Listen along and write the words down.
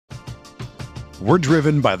We're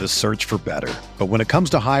driven by the search for better. But when it comes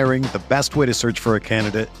to hiring, the best way to search for a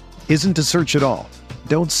candidate isn't to search at all.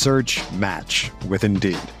 Don't search, match with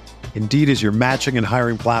Indeed. Indeed is your matching and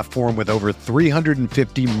hiring platform with over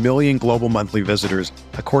 350 million global monthly visitors,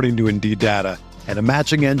 according to Indeed data, and a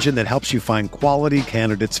matching engine that helps you find quality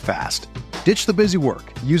candidates fast. Ditch the busy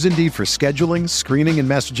work. Use Indeed for scheduling, screening, and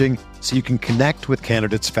messaging so you can connect with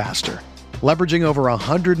candidates faster. Leveraging over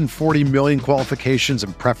 140 million qualifications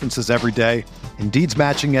and preferences every day, Indeed's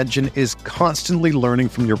matching engine is constantly learning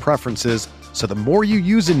from your preferences, so the more you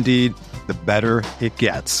use Indeed, the better it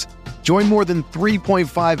gets. Join more than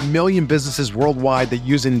 3.5 million businesses worldwide that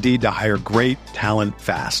use Indeed to hire great talent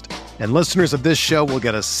fast. And listeners of this show will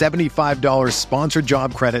get a $75 sponsored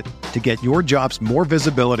job credit to get your jobs more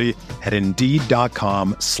visibility at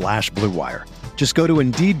Indeed.com/Blue Wire. Just go to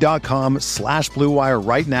Indeed.com/Blue Wire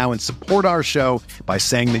right now and support our show by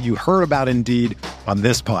saying that you heard about Indeed on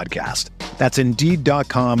this podcast. That's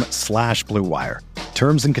Indeed.com/Blue Wire.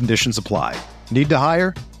 Terms and conditions apply. Need to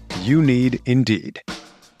hire? You need Indeed.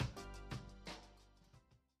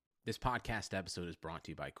 This podcast episode is brought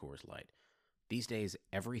to you by Coors Light. These days,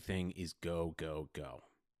 everything is go, go, go.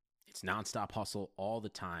 It's nonstop hustle all the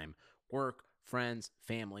time. Work, friends,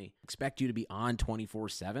 family, expect you to be on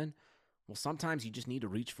 24/7. Well, sometimes you just need to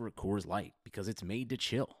reach for a Coors Light because it's made to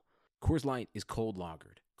chill. Coors Light is cold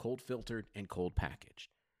lagered, cold filtered, and cold packaged.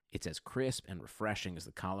 It's as crisp and refreshing as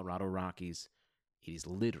the Colorado Rockies. It is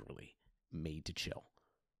literally made to chill.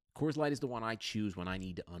 Coors Light is the one I choose when I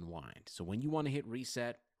need to unwind. So when you want to hit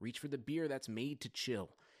reset, reach for the beer that's made to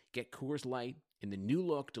chill. Get Coors Light in the new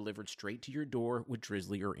look delivered straight to your door with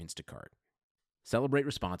Drizzly or Instacart. Celebrate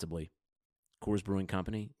responsibly. Coors Brewing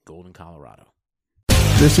Company, Golden, Colorado.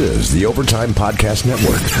 This is the Overtime Podcast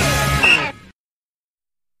Network.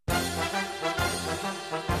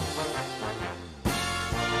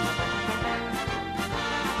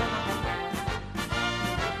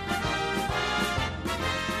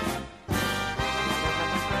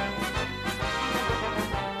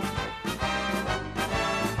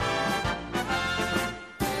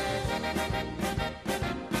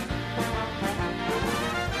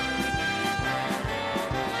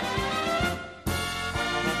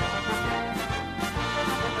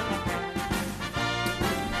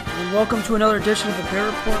 Welcome to another edition of the Bear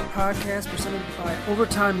Report podcast presented by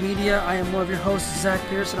Overtime Media. I am one of your hosts, Zach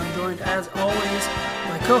Pearson. I'm joined, as always,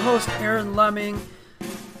 by co-host Aaron Lemming.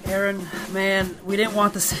 Aaron, man, we didn't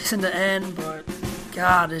want the season to end, but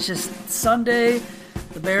God, it's just Sunday.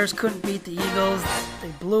 The Bears couldn't beat the Eagles. They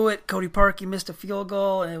blew it. Cody Parkey missed a field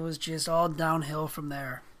goal, and it was just all downhill from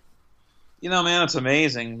there. You know, man, it's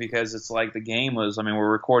amazing because it's like the game was,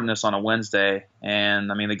 we're recording this on a Wednesday, and,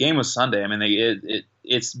 the game was Sunday.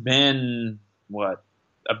 It's been,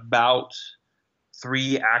 about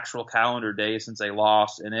 3 actual calendar days since they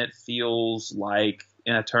lost, and it feels like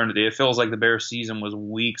an eternity. It feels like the Bears season was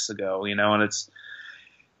weeks ago, and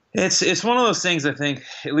it's one of those things. I think,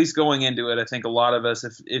 at least going into it, I think a lot of us,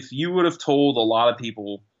 if you would have told a lot of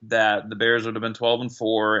people that the Bears would have been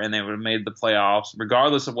 12-4 and they would have made the playoffs,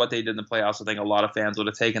 regardless of what they did in the playoffs, I think a lot of fans would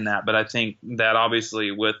have taken that. But I think that obviously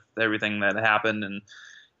with everything that happened and,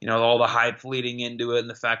 all the hype leading into it and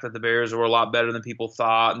the fact that the Bears were a lot better than people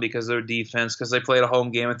thought, and because of their defense, because they played a home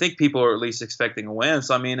game, I think people are at least expecting a win.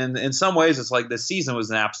 So, in some ways, it's like this season was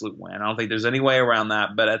an absolute win. I don't think there's any way around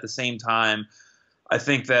that. But at the same time, I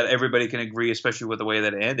think that everybody can agree, especially with the way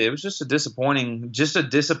that it ended. It was just a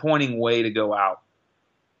disappointing way to go out.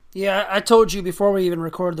 Yeah, I told you before we even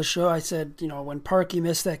recorded the show, I said, when Parkey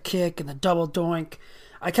missed that kick and the double doink,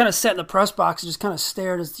 I kind of sat in the press box and just kind of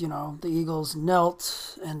stared as, the Eagles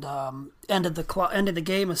knelt and ended the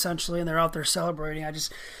game essentially, and they're out there celebrating.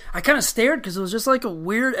 I kind of stared because it was just like a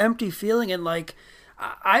weird empty feeling, and like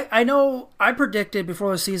I know I predicted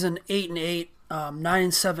before the season 8-8,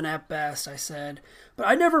 9-7 at best, I said, but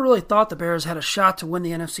I never really thought the Bears had a shot to win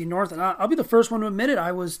the NFC North, and I'll be the first one to admit it.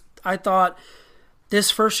 I thought this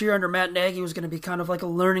first year under Matt Nagy was going to be kind of like a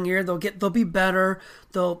learning year. They'll be better.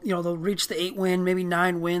 They'll reach the 8-win, maybe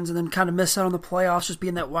 9 wins, and then kind of miss out on the playoffs, just be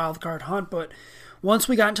in that wild card hunt. But once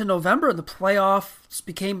we got into November and the playoffs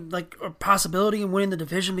became like a possibility, and winning the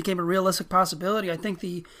division became a realistic possibility, I think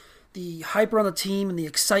the hype around the team and the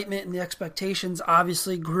excitement and the expectations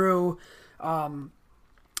obviously grew. And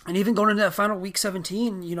even going into that final week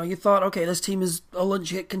 17, you thought, okay, this team is a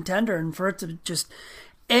legit contender, and for it to just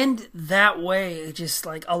end that way, just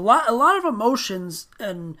like a lot of emotions,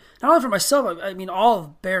 and not only for myself, all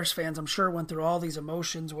of Bears fans, I'm sure, went through all these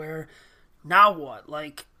emotions where now what?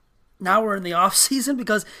 Like, now we're in the off season,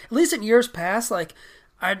 because at least in years past, like,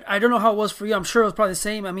 I don't know how it was for you. I'm sure it was probably the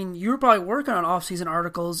same. You were probably working on off season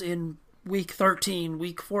articles in week 13,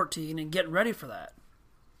 week 14, and getting ready for that?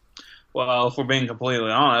 Well, if we're being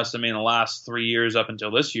completely honest, I mean, the last 3 years up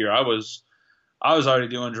until this year, I was already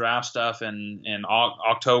doing draft stuff in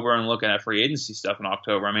October and looking at free agency stuff in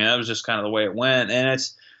October. I mean, that was just kind of the way it went. And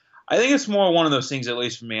I think it's more one of those things, at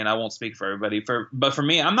least for me, and I won't speak for everybody, but for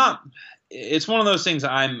me, it's one of those things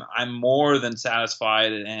I'm more than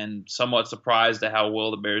satisfied and somewhat surprised at how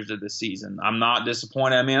well the Bears did this season. I'm not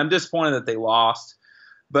disappointed. I mean, I'm disappointed that they lost,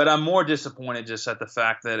 but I'm more disappointed just at the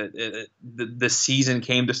fact that the season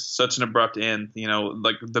came to such an abrupt end. You know,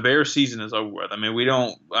 like the Bears season is over with. I mean,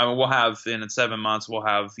 we'll have in 7 months, we'll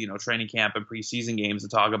have, training camp and preseason games to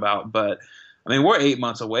talk about, but I mean, we're 8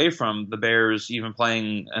 months away from the Bears even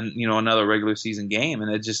playing another regular season game.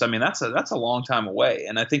 And that's a long time away.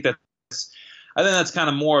 And I think that's kind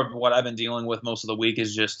of more of what I've been dealing with most of the week,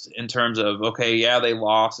 is just in terms of, okay, yeah, they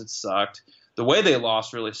lost. It sucked. The way they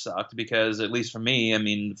lost really sucked because, at least for me, I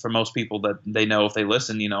mean, for most people that they know if they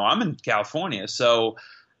listen, I'm in California. So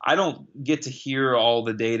I don't get to hear all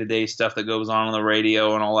the day-to-day stuff that goes on the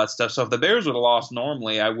radio and all that stuff. So if the Bears would have lost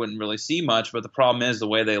normally, I wouldn't really see much. But the problem is the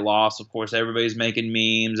way they lost. Of course, everybody's making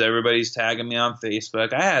memes. Everybody's tagging me on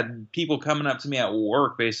Facebook. I had people coming up to me at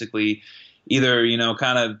work basically either,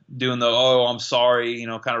 kind of doing the, oh, I'm sorry,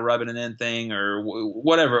 kind of rubbing it in thing or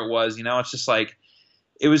whatever it was. It's just like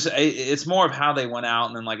it's more of how they went out.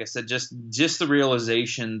 And then, like I said, just the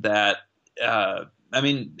realization that I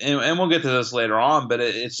mean, and we'll get to this later on, but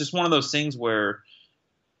it's just one of those things where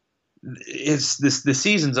the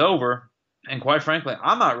season's over, and quite frankly,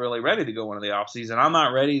 I'm not really ready to go into the offseason. I'm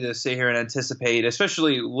not ready to sit here and anticipate,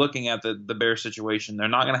 especially looking at the Bears situation. They're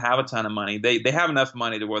not going to have a ton of money. They have enough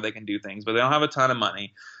money to where they can do things, but they don't have a ton of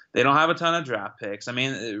money. They don't have a ton of draft picks. I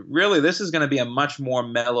mean, really, this is going to be a much more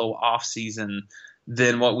mellow offseason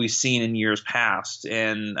than what we've seen in years past.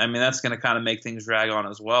 And, I mean, that's going to kind of make things drag on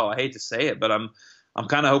as well. I hate to say it, but I'm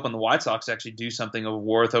kind of hoping the White Sox actually do something of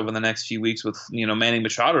worth over the next few weeks with, Manny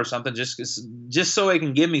Machado or something, just so they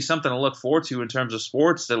can give me something to look forward to in terms of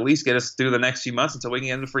sports to at least get us through the next few months until we can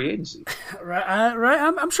get into free agency. Right.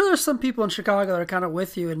 I'm sure there's some people in Chicago that are kind of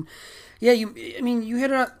with you. And, yeah, you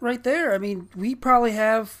hit it right there. I mean, we probably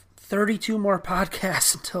have 32 more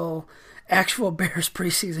podcasts until actual Bears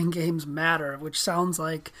preseason games matter, which sounds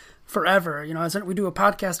like forever. We do a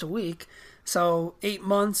podcast a week. So 8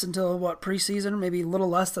 months until preseason, maybe a little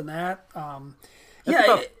less than that. Go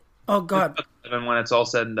ahead. When it's all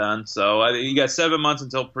said and done. So you got 7 months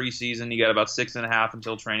until preseason. You got about 6.5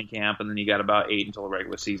 until training camp, and then you got about 8 until the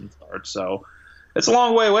regular season starts. So it's a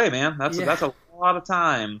long way away, man. That's a lot of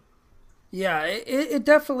time. Yeah, it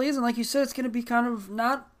definitely is, and like you said, it's going to be kind of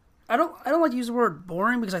not. I don't like to use the word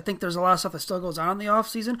boring because I think there's a lot of stuff that still goes on in the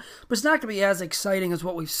offseason, but it's not going to be as exciting as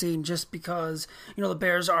what we've seen just because, the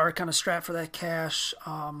Bears are kind of strapped for that cash.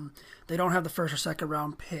 They don't have the first or second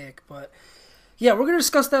round pick, but yeah, we're going to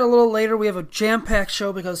discuss that a little later. We have a jam-packed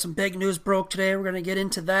show because some big news broke today. We're going to get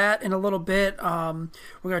into that in a little bit. We're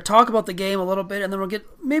going to talk about the game a little bit, and then we'll get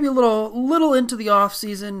maybe a little into the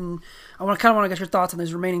offseason. I want to get your thoughts on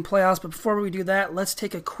these remaining playoffs, but before we do that, let's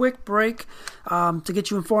take a quick break to get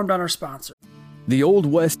you informed on our sponsor. The Old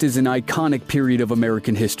West is an iconic period of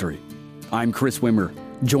American history. I'm Chris Wimmer.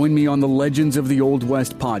 Join me on the Legends of the Old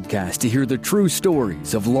West podcast to hear the true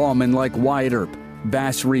stories of lawmen like Wyatt Earp,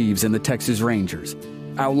 Bass Reeves and the Texas Rangers,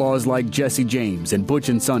 outlaws like Jesse James and Butch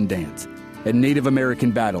and Sundance, and Native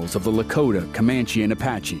American battles of the Lakota, Comanche, and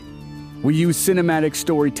Apache. We use cinematic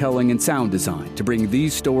storytelling and sound design to bring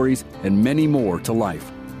these stories and many more to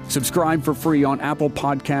life. Subscribe for free on Apple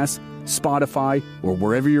Podcasts, Spotify, or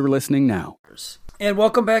wherever you're listening now. And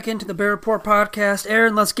welcome back into the Bear Report podcast.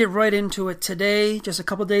 Aaron, let's get right into it today. Just a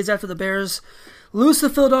couple days after the Bears lose to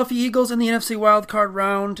the Philadelphia Eagles in the NFC wildcard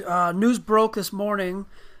round, news broke this morning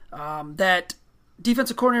that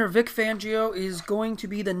defensive coordinator Vic Fangio is going to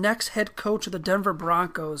be the next head coach of the Denver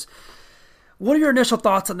Broncos. What are your initial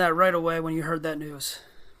thoughts on that right away when you heard that news?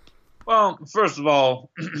 Well, first of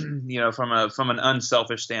all, from an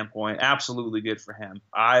unselfish standpoint, absolutely good for him.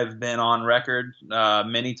 I've been on record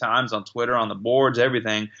many times on Twitter, on the boards,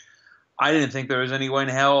 everything. I didn't think there was any way in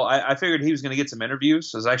hell. I figured he was going to get some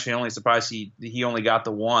interviews. I was actually only surprised he only got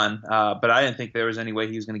the one, but I didn't think there was any way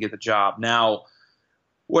he was going to get the job. Now,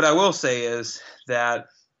 what I will say is that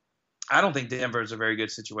I don't think Denver is a very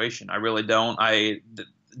good situation. I really don't.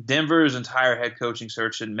 Denver's entire head coaching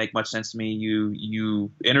search didn't make much sense to me.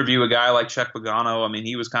 You interview a guy like Chuck Pagano. I mean,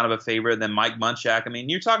 he was kind of a favorite. Then Mike Munchak. I mean,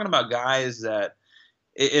 you're talking about guys that,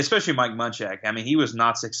 especially Mike Munchak. I mean, he was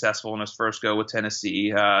not successful in his first go with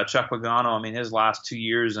Tennessee. Chuck Pagano, I mean, his last 2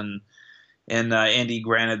 years in And Andy,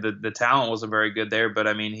 granted, the talent wasn't very good there, but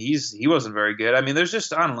I mean, he wasn't very good. I mean, there's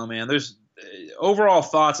just, I don't know, man. There's overall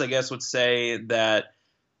thoughts, I guess, would say that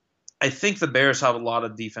I think the Bears have a lot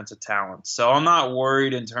of defensive talent. So I'm not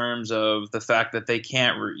worried in terms of the fact that they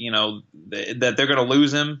can't, that they're going to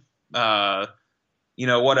lose him.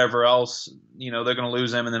 Whatever else, they're going to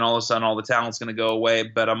lose him, and then all of a sudden all the talent's going to go away.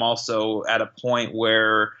 But I'm also at a point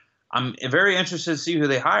where I'm very interested to see who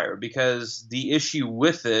they hire, because the issue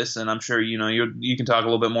with this, and I'm sure you can talk a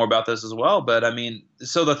little bit more about this as well, but I mean,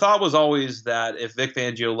 so the thought was always that if Vic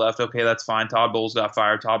Fangio left, okay, that's fine. Todd Bowles got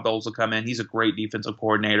fired. Todd Bowles will come in. He's a great defensive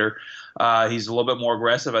coordinator. He's a little bit more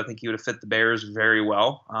aggressive. I think he would have fit the Bears very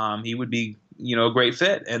well. He would be, a great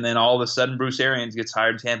fit. And then all of a sudden Bruce Arians gets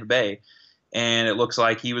hired in Tampa Bay. And it looks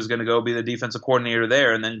like he was going to go be the defensive coordinator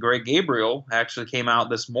there. And then Greg Gabriel actually came out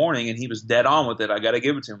this morning, and he was dead on with it. I got to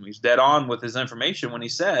give it to him. He's dead on with his information when he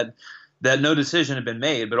said that no decision had been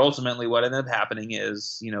made. But ultimately what ended up happening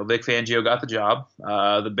is, Vic Fangio got the job.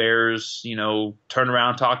 The Bears, turned around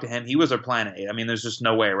and talked to him. He was their plan A. I mean, there's just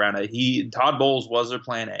no way around it. Todd Bowles was their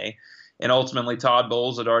plan A. And ultimately, Todd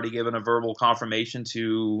Bowles had already given a verbal confirmation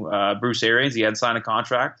to Bruce Arians. He hadn't signed a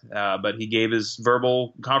contract, but he gave his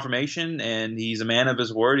verbal confirmation, and he's a man of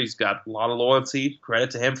his word. He's got a lot of loyalty.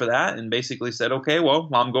 Credit to him for that, and basically said, okay,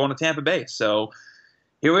 well, I'm going to Tampa Bay. So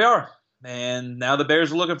here we are. And now the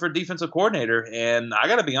Bears are looking for a defensive coordinator. And I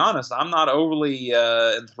got to be honest, I'm not overly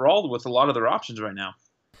enthralled with a lot of their options right now.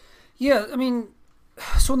 Yeah, I mean,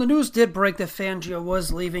 so when the news did break that Fangio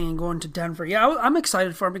was leaving and going to Denver, yeah, I'm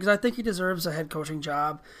excited for him because I think he deserves a head coaching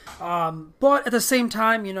job. But at the same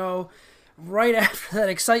time, right after that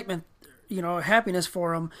excitement, happiness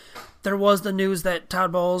for him, there was the news that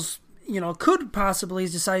Todd Bowles, could possibly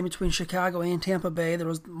decide between Chicago and Tampa Bay. There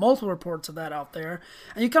was multiple reports of that out there.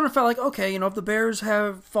 And you kind of felt like, okay, if the Bears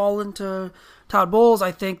have fallen to Todd Bowles,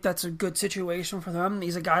 I think that's a good situation for them.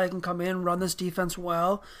 He's a guy that can come in, run this defense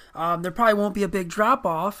well. There probably won't be a big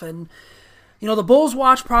drop-off. And, the Bowles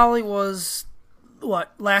watch probably was,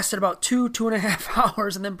 lasted about 2.5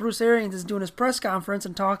 hours, and then Bruce Arians is doing his press conference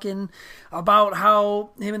and talking about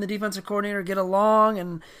how him and the defensive coordinator get along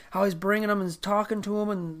and how he's bringing them and talking to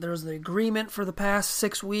him, and there's the agreement for the past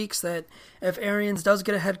 6 weeks that if Arians does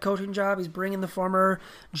get a head coaching job, he's bringing the former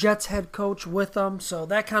Jets head coach with him. So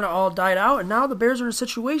that kind of all died out, and now the Bears are in a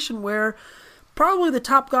situation where probably the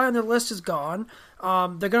top guy on their list is gone.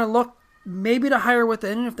 They're going to look maybe to hire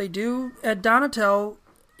within, and if they do, Ed Donatell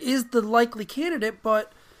is the likely candidate,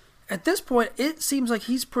 but at this point, it seems like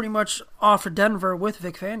he's pretty much off for Denver with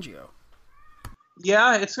Vic Fangio.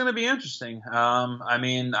 Yeah, it's going to be interesting. I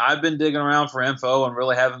mean, I've been digging around for info and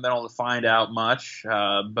really haven't been able to find out much.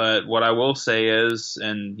 But what I will say is,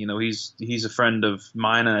 and he's a friend of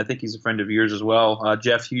mine, and I think he's a friend of yours as well.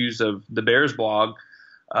 Jeff Hughes of the Bears blog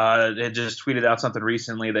had just tweeted out something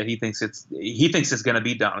recently that he thinks it's going to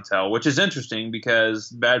be Donatell, which is interesting because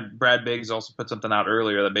Brad Biggs also put something out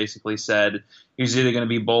earlier that basically said he's either going to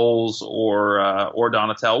be Bowles or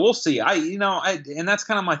Donatell. We'll see. And that's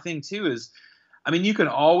kind of my thing too. Is, I mean, you can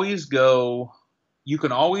always go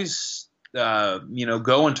internal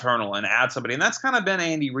and add somebody, and that's kind of been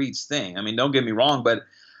Andy Reid's thing. I mean, don't get me wrong, but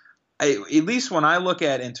at least when I look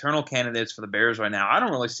at internal candidates for the Bears right now, I don't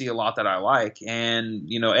really see a lot that I like.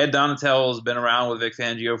 And, Ed Donatell has been around with Vic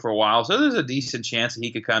Fangio for a while, so there's a decent chance that he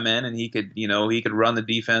could come in and he could run the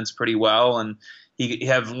defense pretty well, and he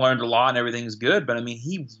have learned a lot and everything's good. But, I mean,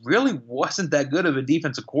 he really wasn't that good of a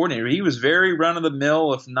defensive coordinator. He was very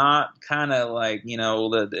run-of-the-mill, if not kind of like, a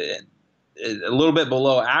little bit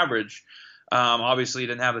below average. Obviously, he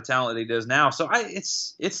didn't have the talent that he does now, so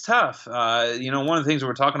it's tough. One of the things we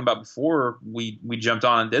were talking about before we jumped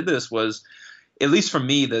on and did this was, at least for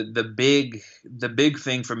me, the big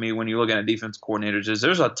thing for me when you're looking at defense coordinators is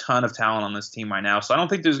there's a ton of talent on this team right now. So I don't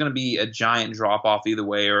think there's going to be a giant drop off either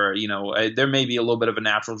way, or there may be a little bit of a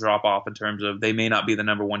natural drop off in terms of they may not be the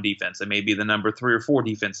number 1 defense, they may be the number 3 or 4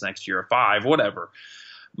 defense next year, or 5, whatever.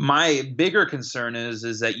 My bigger concern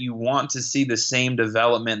is that you want to see the same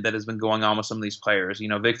development that has been going on with some of these players.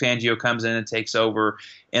 Vic Fangio comes in and takes over,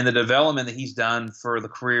 and the development that he's done for the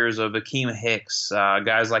careers of Akeem Hicks,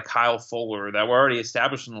 guys like Kyle Fuller that were already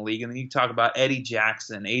established in the league. And then you talk about Eddie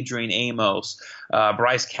Jackson, Adrian Amos,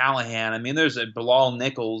 Bryce Callahan. I mean, there's Bilal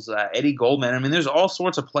Nichols, Eddie Goldman. I mean, there's all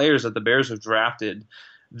sorts of players that the Bears have drafted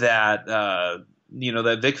that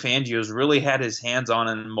that Vic Fangio's really had his hands on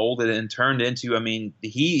and molded and turned into. I mean,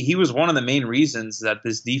 he was one of the main reasons that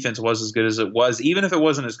this defense was as good as it was, even if it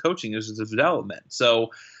wasn't his coaching, it was his development. So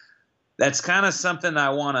that's kind of something I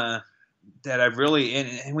want to, that I really,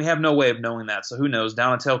 and we have no way of knowing that. So who knows?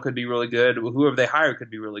 Donatell could be really good. Whoever they hire could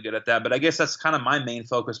be really good at that. But I guess that's kind of my main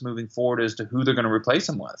focus moving forward as to who they're going to replace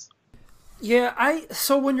him with. Yeah,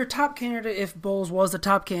 so when your top candidate, if Bowles was the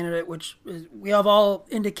top candidate, which we have all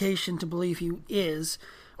indication to believe he is,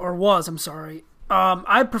 or was, I'm sorry,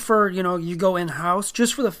 I prefer, you go in-house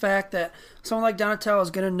just for the fact that someone like Donatell is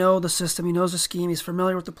going to know the system, he knows the scheme, he's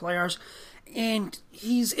familiar with the players, and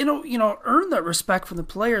he's, earned that respect from the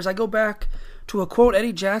players. I go back to a quote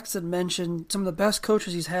Eddie Jackson mentioned, some of the best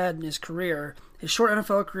coaches he's had in his career, his short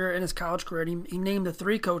NFL career and his college career, and he named the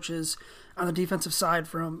three coaches on the defensive side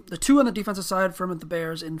the two on the defensive side from the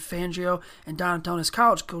Bears in Fangio and Donatell, his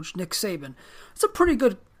college coach, Nick Saban. It's a pretty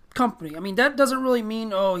good company. I mean, that doesn't really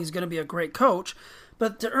mean, he's going to be a great coach,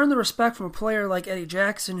 but to earn the respect from a player like Eddie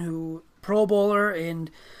Jackson, who Pro Bowler, and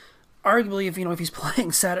arguably, if he's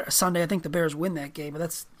playing Sunday, I think the Bears win that game, but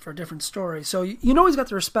that's for a different story. So, he's got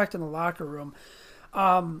the respect in the locker room.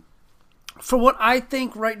 For what I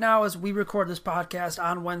think right now as we record this podcast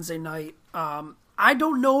on Wednesday night, I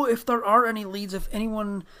don't know if there are any leads, if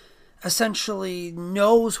anyone essentially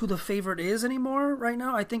knows who the favorite is anymore right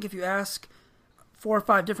now. I think if you ask 4 or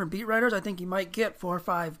 5 different beat writers, I think you might get 4 or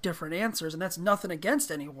 5 different answers, and that's nothing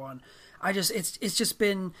against anyone. It's just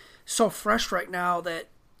been so fresh right now that,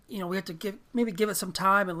 we have to give it some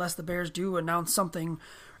time unless the Bears do announce something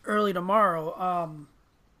early tomorrow.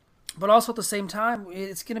 But also at the same time,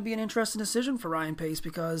 it's going to be an interesting decision for Ryan Pace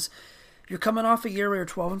because you're coming off a year where you're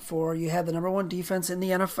 12-4. You have the number 1 defense in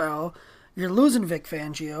the NFL. You're losing Vic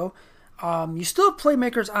Fangio. You still have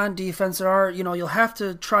playmakers on defense that are, you'll have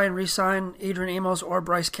to try and re-sign Adrian Amos or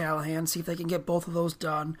Bryce Callahan, see if they can get both of those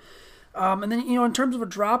done. And then, in terms of a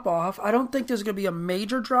drop-off, I don't think there's going to be a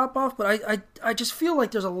major drop-off, but I just feel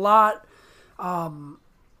like there's a lot, I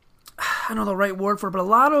don't know the right word for it, but a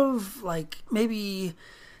lot of, maybe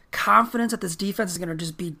confidence that this defense is going to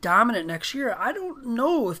just be dominant next year. I don't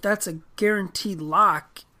know if that's a guaranteed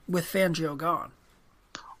lock with Fangio gone.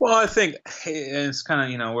 Well, I think it's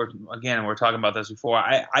kind of, we're talking about this before.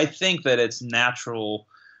 I think that it's natural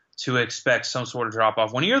to expect some sort of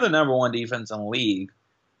drop-off. When you're the number 1 defense in the league,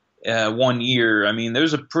 1 year, I mean,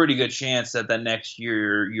 there's a pretty good chance that next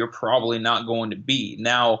year you're probably not going to be.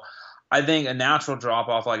 Now, I think a natural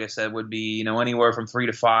drop-off, like I said, would be, anywhere from 3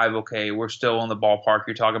 to 5. Okay, we're still in the ballpark.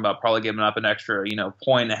 You're talking about probably giving up an extra,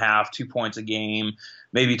 1.5, 2 points a game,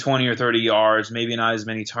 maybe 20 or 30 yards, maybe not as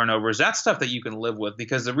many turnovers. That's stuff that you can live with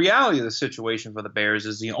because the reality of the situation for the Bears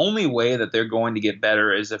is the only way that they're going to get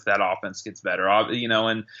better is if that offense gets better,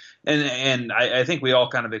 and I think we all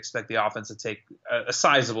kind of expect the offense to take a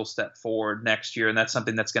sizable step forward next year, and that's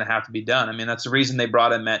something that's going to have to be done. I mean, that's the reason they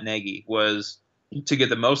brought in Matt Nagy, was to get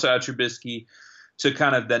the most out of Trubisky, to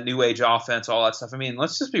kind of that new age offense, all that stuff. I mean,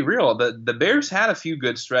 let's just be real. The Bears had a few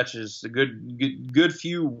good stretches, a good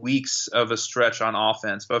few weeks of a stretch on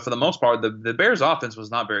offense. But for the most part, the Bears offense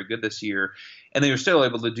was not very good this year. And they were still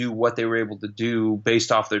able to do what they were able to do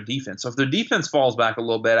based off their defense. So if their defense falls back a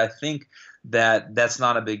little bit, I think that's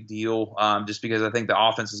not a big deal, just because I think the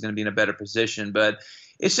offense is going to be in a better position. But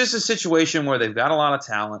it's just a situation where they've got a lot of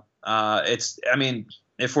talent.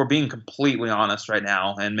 If we're being completely honest right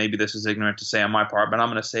now, and maybe this is ignorant to say on my part, but I'm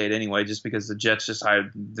going to say it anyway, just because the Jets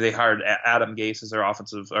hired Adam Gase as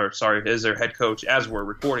as their head coach as we're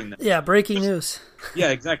recording this. Yeah, breaking news.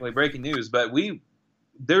 Yeah, exactly, breaking news. But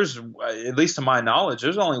there's, at least to my knowledge,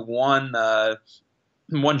 there's only one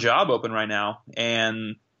job open right now,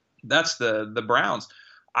 and that's the Browns.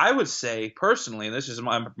 I would say personally, and this is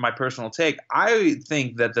my personal take, I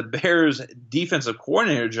think that the Bears' defensive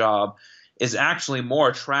coordinator job is actually more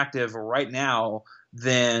attractive right now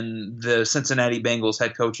than the Cincinnati Bengals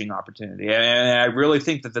head coaching opportunity. And I really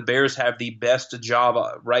think that the Bears have the best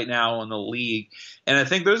job right now in the league. And I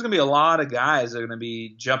think there's going to be a lot of guys that are going to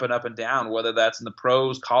be jumping up and down, whether that's in the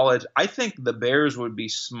pros, college. I think the Bears would be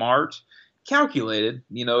smart, calculated,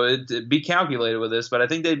 be calculated with this, but I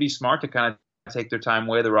think they'd be smart to kind of take their time,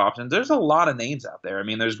 weigh their options. There's a lot of names out there. I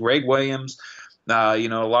mean, there's Greg Williams. A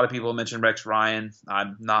lot of people mentioned Rex Ryan.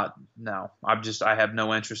 I have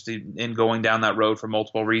no interest in going down that road for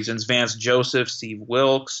multiple reasons. Vance Joseph, Steve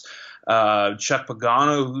Wilkes, Chuck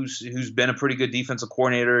Pagano, who's been a pretty good defensive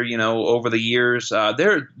coordinator, over the years.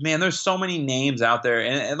 There's so many names out there,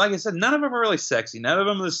 and like I said, none of them are really sexy. None of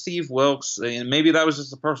them is Steve Wilkes, and maybe that was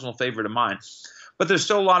just a personal favorite of mine. But there's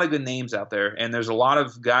still a lot of good names out there, and there's a lot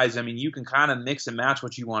of guys. I mean, you can kind of mix and match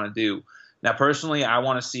what you want to do. Now, personally, I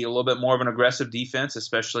want to see a little bit more of an aggressive defense,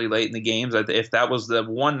 especially late in the games. If that was the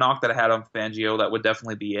one knock that I had on Fangio, that would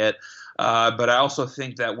definitely be it. But I also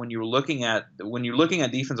think that when you're looking at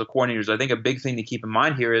defensive coordinators, I think a big thing to keep in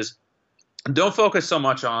mind here is don't focus so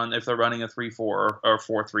much on if they're running a 3-4 or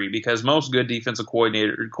 4-3, because most good defensive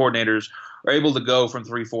coordinators are able to go from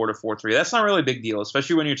 3-4 to 4-3. That's not really a big deal,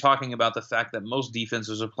 especially when you're talking about the fact that most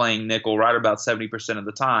defenses are playing nickel right about 70% of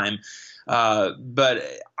the time. But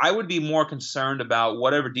I would be more concerned about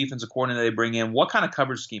whatever defensive coordinator they bring in, what kind of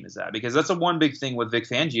coverage scheme is that? Because that's the one big thing with Vic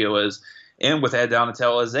Fangio and with Ed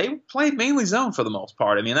Donatell is they play mainly zone for the most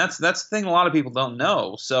part. I mean, that's the thing a lot of people don't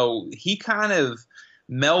know. So he kind of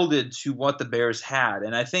melded to what the Bears had.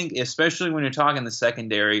 And I think, especially when you're talking the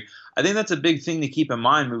secondary, I think that's a big thing to keep in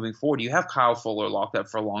mind moving forward. You have Kyle Fuller locked up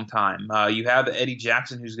for a long time. You have Eddie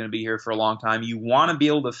Jackson, who's going to be here for a long time. You want to be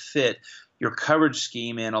able to fit your coverage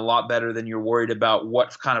scheme in a lot better than you're worried about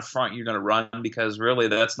what kind of front you're going to run, because really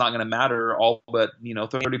that's not going to matter all but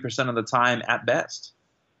 30% of the time at best.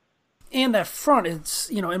 And that front is,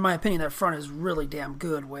 in my opinion, that front is really damn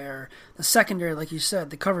good, where the secondary, like you said,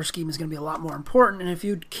 the cover scheme is going to be a lot more important. And if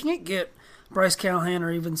you can't get Bryce Callahan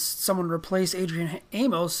or even someone to replace Adrian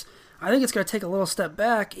Amos, I think it's going to take a little step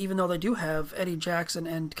back, even though they do have Eddie Jackson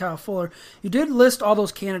and Kyle Fuller. You did list all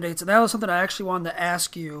those candidates, and that was something I actually wanted to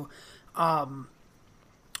ask you, kind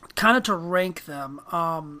of to rank them.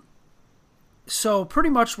 So pretty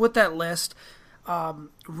much with that list,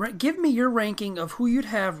 give me your ranking of who you'd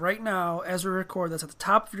have right now as we record that's at the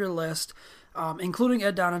top of your list, including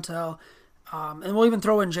Ed Donatell, and we'll even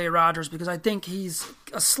throw in Jay Rodgers because I think he's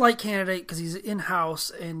a slight candidate because he's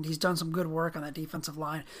in-house and he's done some good work on that defensive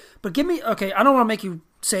line. But give me, okay, I don't want to make you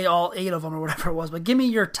say all 8 of them or whatever it was, but give me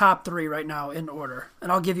your top 3 right now in order,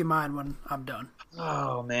 and I'll give you mine when I'm done.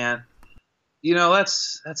 Oh, man.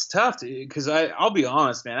 That's tough because I'll be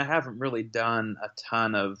honest, man. I haven't really done a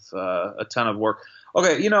ton of work.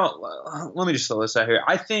 Okay, let me just throw this out here.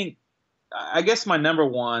 I guess my number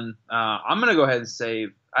one. I'm gonna go ahead and say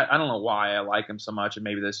I don't know why I like him so much, and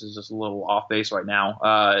maybe this is just a little off base right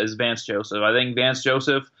now. Is Vance Joseph? I think Vance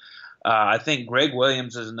Joseph. I think Greg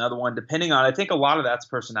Williams is another one. I think a lot of that's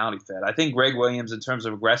personality fit. I think Greg Williams, in terms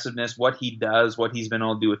of aggressiveness, what he does, what he's been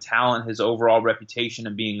able to do with talent, his overall reputation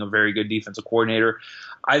of being a very good defensive coordinator,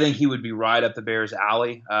 I think he would be right up the Bears'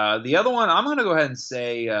 alley. The other one, I'm going to go ahead and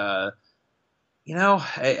say, I know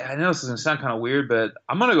this is going to sound kind of weird, but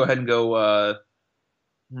I'm going to go ahead and go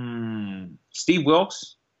Steve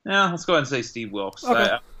Wilks. Yeah, let's go ahead and say Steve Wilks.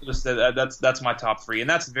 Okay. That's my top 3, and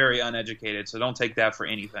that's very uneducated, so don't take that for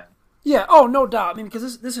anything. Yeah, oh, no doubt. I mean,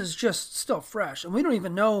 because this is just still fresh, and we don't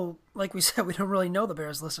even know, like we said, we don't really know the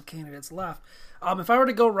Bears' list of candidates left. If I were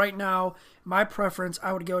to go right now, my preference,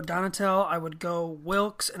 I would go Donatell, I would go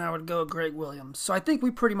Wilks, and I would go Greg Williams. So I think we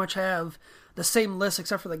pretty much have the same list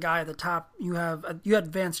except for the guy at the top. You had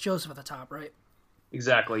Vance Joseph at the top, right?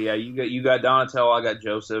 Exactly, yeah. You got Donatell, I got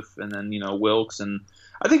Joseph, and then Wilks, and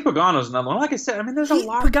I think Pagano's another one. Like I said, I mean, there's a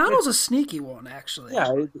lot. Pagano's a sneaky one, actually. Yeah,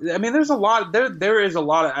 I mean, there's a lot. There is a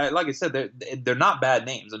lot of. Like I said, they're not bad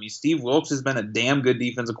names. I mean, Steve Wilks has been a damn good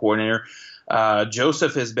defensive coordinator.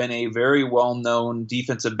 Joseph has been a very well-known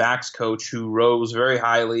defensive backs coach who rose very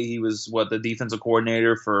highly. He was the defensive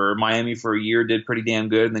coordinator for Miami for a year, did pretty damn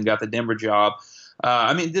good, and then got the Denver job.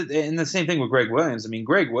 And the same thing with Greg Williams. I mean,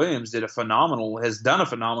 Greg Williams has done a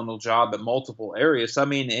phenomenal job at multiple areas. I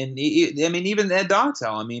mean, even Ed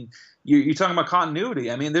Donatell. I mean, you're talking about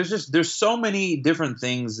continuity. I mean, there's so many different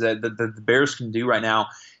things that the Bears can do right now.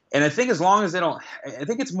 And I think as long as they don't, I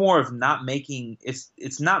think it's more of not making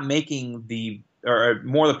it's not making or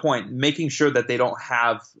more the point, making sure that they don't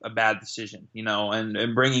have a bad decision,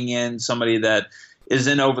 and bringing in somebody that is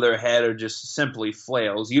in over their head or just simply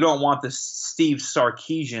flails. You don't want this Steve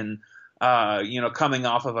Sarkisian, coming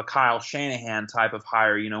off of a Kyle Shanahan type of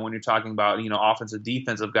hire, when you're talking about, offensive,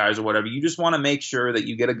 defensive guys or whatever. You just want to make sure that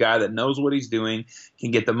you get a guy that knows what he's doing,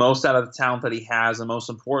 can get the most out of the talent that he has, and most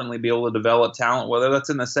importantly, be able to develop talent, whether that's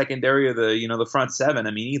in the secondary or the front seven.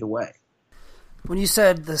 I mean, either way. When you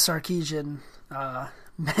said the Sarkisian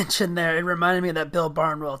mention there, it reminded me of that Bill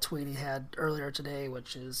Barnwell tweet he had earlier today,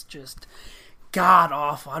 which is just god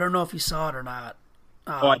awful. I don't know if you saw it or not.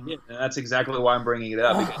 I did. And that's exactly why I'm bringing it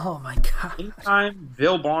up. Oh my god! Anytime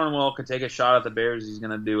Bill Barnwell could take a shot at the Bears, he's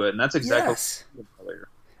going to do it, and that's exactly what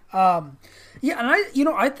and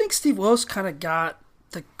I think Steve Wilks kind of got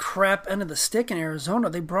the crap end of the stick in Arizona.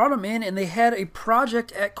 They brought him in, and they had a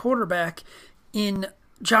project at quarterback in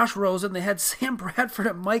Josh Rosen. They had Sam Bradford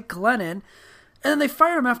and Mike Glennon, and then they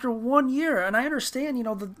fired him after 1 year. And I understand,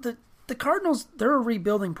 the Cardinals, they're a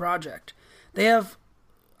rebuilding project. They have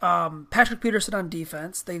Patrick Peterson on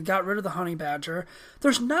defense. They got rid of the Honey Badger.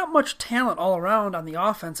 There's not much talent all around on the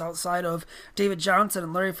offense outside of David Johnson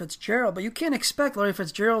and Larry Fitzgerald, but you can't expect Larry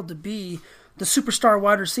Fitzgerald to be the superstar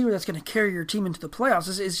wide receiver that's going to carry your team into the playoffs.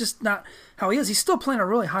 Is just not how he is. He's still playing at a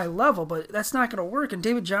really high level, but that's not going to work. And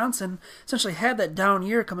David Johnson essentially had that down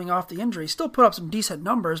year coming off the injury. He still put up some decent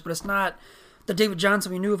numbers, but it's not the David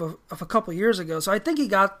Johnson we knew of a couple years ago. So I think he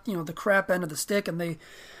got the crap end of the stick, and they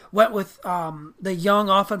went with the young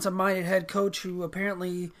offensive-minded head coach who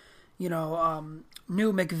apparently knew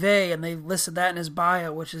McVay, and they listed that in his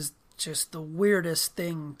bio, which is just the weirdest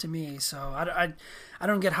thing to me. So I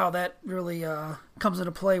don't get how that really comes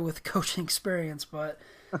into play with coaching experience, but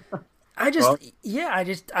I think you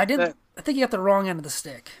got the wrong end of the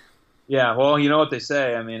stick. Yeah, well, you know what they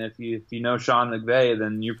say. I mean, if you know Sean McVay,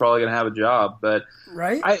 then you're probably gonna have a job. But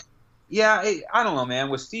right? I don't know, man.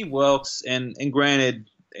 With Steve Wilks, and granted,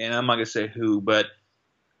 and I'm not gonna say who, but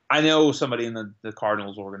I know somebody in the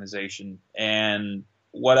Cardinals organization, and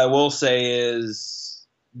what I will say is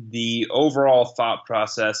the overall thought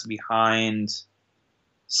process behind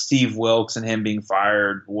Steve Wilks and him being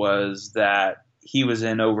fired was that he was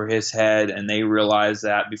in over his head, and they realized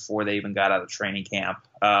that before they even got out of training camp.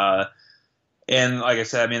 And like I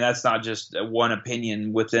said, I mean, that's not just one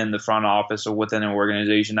opinion within the front office or within an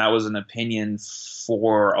organization. That was an opinion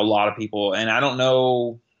for a lot of people. And I don't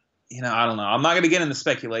know. I'm not going to get into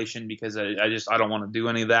speculation because I don't want to do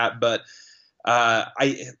any of that. But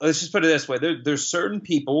let's just put it this way: there's certain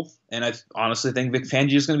people, and I honestly think Vic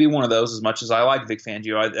Fangio is going to be one of those. As much as I like Vic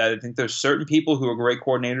Fangio, I think there's certain people who are great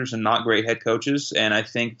coordinators and not great head coaches. And I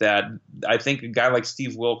think a guy like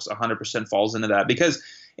Steve Wilks 100% falls into that because.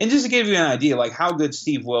 And just to give you an idea, like how good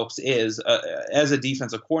Steve Wilks is as a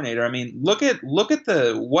defensive coordinator, I mean, look at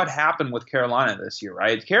what happened with Carolina this year,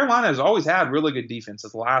 right? Carolina has always had really good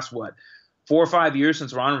defenses. The last 4 or 5 years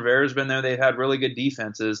since Ron Rivera's been there, they've had really good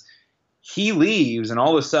defenses. He leaves, and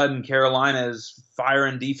all of a sudden, Carolina's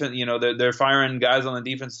firing defense. They're firing guys on the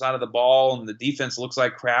defensive side of the ball, and the defense looks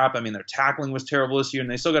like crap. I mean, their tackling was terrible this year,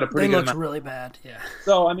 and they still got a pretty good amount. They looked really bad, yeah.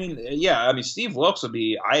 So I mean, Steve Wilks would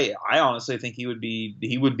be. I honestly think he would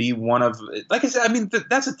be one of. Like I said, I mean,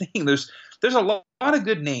 that's the thing. There's a lot of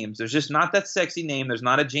good names. There's just not that sexy name. There's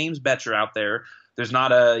not a James Betcher out there. There's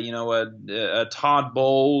not a Todd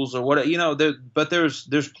Bowles or what but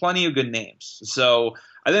there's plenty of good names. So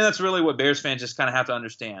I think that's really what Bears fans just kind of have to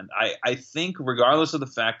understand. I think regardless of the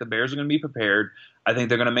fact the Bears are going to be prepared, I think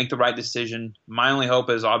they're going to make the right decision. My only hope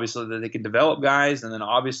is obviously that they can develop guys, and then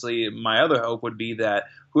obviously my other hope would be that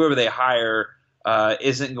whoever they hire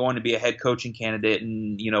isn't going to be a head coaching candidate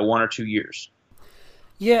in 1 or 2 years.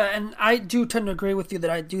 Yeah, and I do tend to agree with you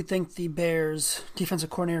that I do think the Bears'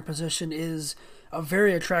 defensive coordinator position is a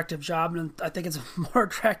very attractive job, and I think it's more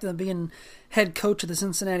attractive than being head coach of the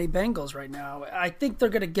Cincinnati Bengals right now. I think they're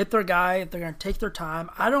going to get their guy. They're going to take their time.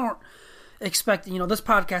 I don't expect, this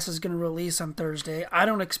podcast is going to release on Thursday. I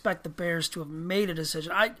don't expect the Bears to have made a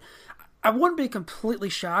decision. I wouldn't be completely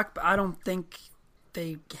shocked, but I don't think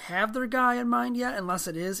they have their guy in mind yet, unless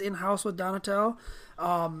it is in-house with Donatel.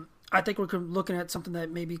 I think we're looking at something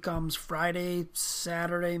that maybe comes Friday,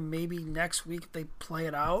 Saturday, maybe next week if they play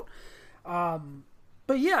it out.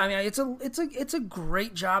 But yeah, I mean, it's a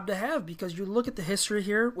great job to have because you look at the history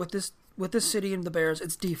here with this city and the Bears,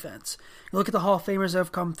 it's defense. You look at the Hall of Famers that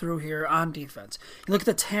have come through here on defense. You look at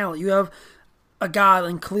the talent. You have a guy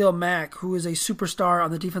like Khalil Mack who is a superstar on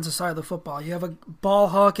the defensive side of the football. You have a ball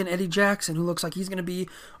hawk in Eddie Jackson who looks like he's going to be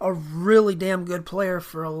a really damn good player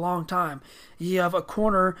for a long time. You have a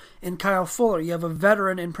corner in Kyle Fuller. You have a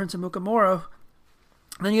veteran in Prince Amukamara.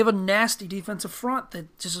 And then you have a nasty defensive front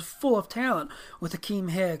that just is full of talent with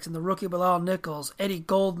Akeem Hicks and the rookie Bilal Nichols, Eddie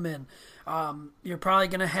Goldman. You're probably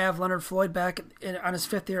going to have Leonard Floyd back on his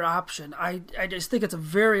fifth-year option. I just think it's a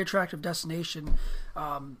very attractive destination.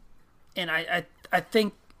 And I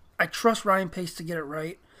think I trust Ryan Pace to get it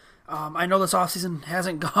right. I know this offseason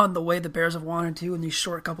hasn't gone the way the Bears have wanted to in these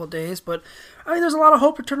short couple of days, but I mean, there's a lot of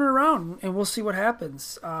hope to turn it around, and we'll see what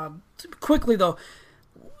happens. Quickly, though,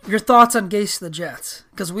 your thoughts on Gase to the Jets?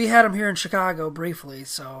 Because we had him here in Chicago briefly,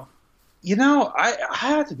 so. I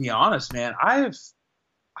have to be honest, man. I've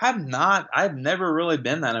never really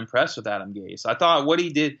been that impressed with Adam Gase. I thought what he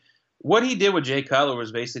did with Jay Cutler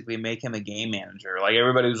was basically make him a game manager. Like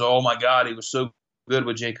everybody was, oh my God, he was so good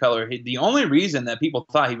with Jay Cutler. The only reason that people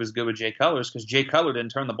thought he was good with Jay Cutler is because Jay Cutler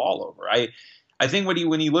didn't turn the ball over. I think when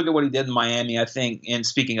you look at what he did in Miami, I think, and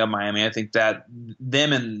speaking of Miami, I think that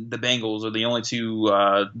them and the Bengals are the only two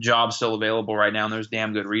jobs still available right now, and there's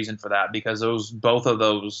damn good reason for that because both of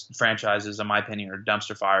those franchises, in my opinion, are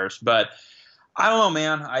dumpster fires. But I don't know,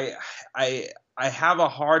 man. I have a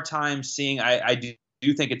hard time seeing. I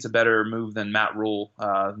do think it's a better move than Matt Rule,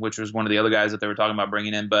 which was one of the other guys that they were talking about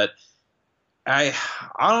bringing in. But I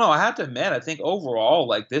don't know. I have to admit, I think overall,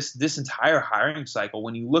 like this entire hiring cycle,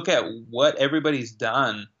 when you look at what everybody's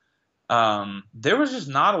done, there was just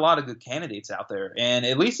not a lot of good candidates out there. And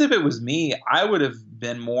at least if it was me, I would have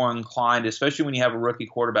been more inclined, especially when you have a rookie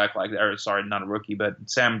quarterback like that, or sorry, not a rookie, but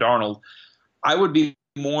Sam Darnold. I would be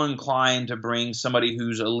more inclined to bring somebody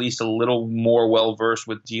who's at least a little more well versed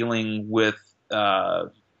with dealing with,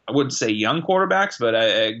 I wouldn't say young quarterbacks, but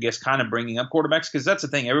I guess kind of bringing up quarterbacks, because that's the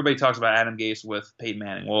thing. Everybody talks about Adam Gase with Peyton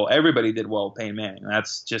Manning. Well, everybody did well with Peyton Manning.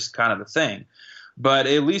 That's just kind of the thing. But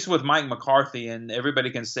at least with Mike McCarthy, and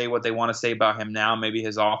everybody can say what they want to say about him now. Maybe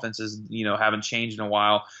his offenses, haven't changed in a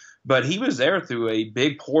while. But he was there through a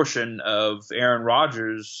big portion of Aaron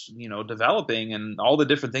Rodgers, developing and all the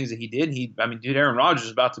different things that he did. Aaron Rodgers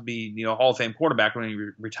is about to be, Hall of Fame quarterback when he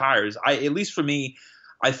retires. At least for me,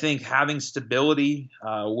 I think having stability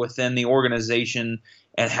within the organization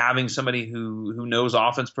and having somebody who knows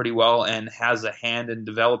offense pretty well and has a hand in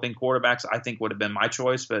developing quarterbacks, I think would have been my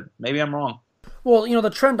choice. But maybe I'm wrong. Well, the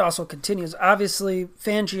trend also continues. Obviously,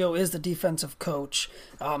 Fangio is the defensive coach.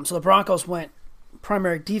 So the Broncos went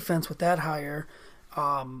primary defense with that hire.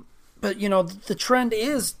 But, the trend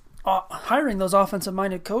is hiring those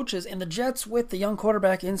offensive-minded coaches. And the Jets, with the young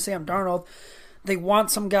quarterback in Sam Darnold, they want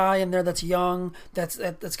some guy in there that's young, that's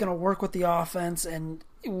going to work with the offense. And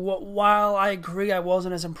while I agree I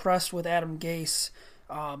wasn't as impressed with Adam Gase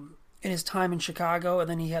in his time in Chicago, and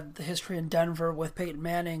then he had the history in Denver with Peyton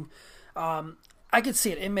Manning, I could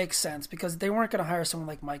see it. It makes sense because they weren't going to hire someone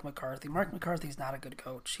like Mike McCarthy. Mike McCarthy's not a good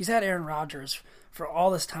coach. He's had Aaron Rodgers for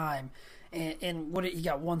all this time, and he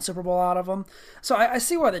got one Super Bowl out of him. So I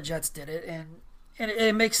see why the Jets did it, and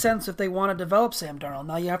it makes sense if they want to develop Sam Darnold.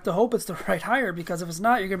 Now you have to hope it's the right hire, because if it's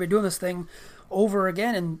not, you're going to be doing this thing over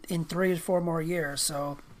again in 3 or 4 more years.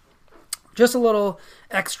 So just a little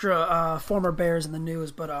extra former Bears in the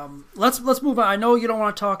news, but let's move on. I know you don't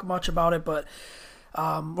want to talk much about it, but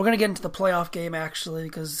we're going to get into the playoff game, actually,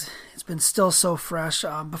 because it's been still so fresh.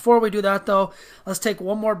 Before we do that, though, let's take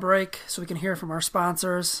one more break so we can hear from our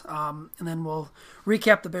sponsors, and then we'll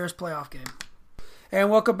recap the Bears playoff game. And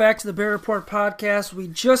welcome back to the Bear Report podcast. We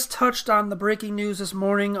just touched on the breaking news this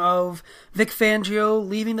morning of Vic Fangio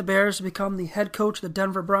leaving the Bears to become the head coach of the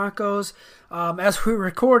Denver Broncos. As we were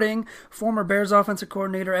recording, former Bears offensive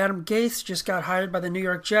coordinator Adam Gase just got hired by the New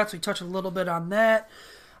York Jets. We touched a little bit on that.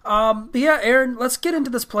 But yeah, Aaron, let's get into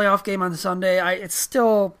this playoff game on Sunday. It's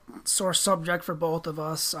still a sore subject for both of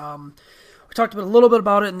us. We talked a little bit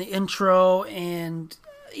about it in the intro, and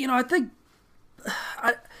I think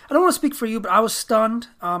I don't want to speak for you, but I was stunned.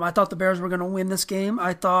 I thought the Bears were going to win this game.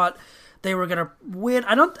 I thought they were going to win.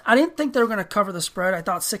 I didn't think they were going to cover the spread. I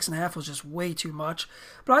thought 6.5 was just way too much,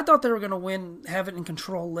 but I thought they were going to win, have it in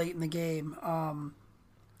control late in the game.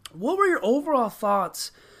 What were your overall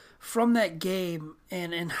thoughts from that game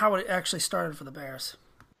and how it actually started for the Bears?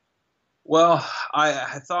 Well,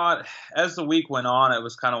 I thought as the week went on, it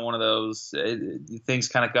was kind of one of those things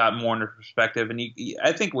kind of got more into perspective. And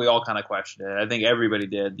I think we all kind of questioned it. I think everybody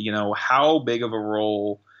did. How big of a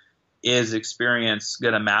role is experience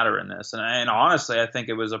going to matter in this? And honestly, I think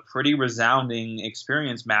it was a pretty resounding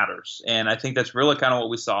experience matters. And I think that's really kind of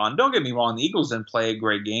what we saw. And don't get me wrong, the Eagles didn't play a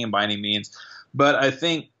great game by any means. But I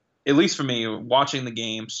think, at least for me, watching the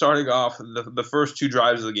game, starting off the first 2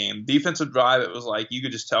 drives of the game, defensive drive, it was like you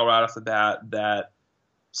could just tell right off the bat that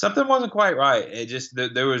something wasn't quite right.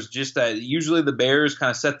 There was just that usually the Bears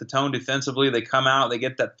kind of set the tone defensively. They come out, they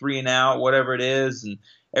get that 3-and-out, whatever it is, and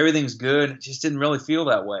everything's good. It just didn't really feel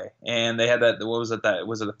that way. And they had that, what was it,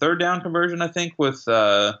 was it a 3rd down conversion, I think, with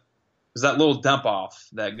was that little dump off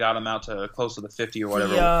that got them out to close to the 50 or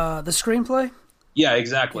whatever. The screenplay? Yeah,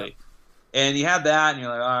 exactly. And you had that, and you're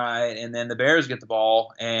like, all right. And then the Bears get the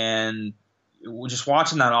ball, and just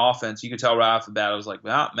watching that offense, you could tell right off the bat, I was like,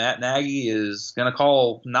 well, Matt Nagy is not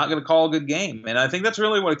going to call a good game. And I think that's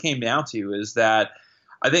really what it came down to, is that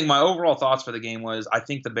I think my overall thoughts for the game was, I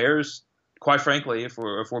think the Bears, quite frankly, if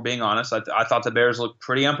we're being honest, I thought the Bears looked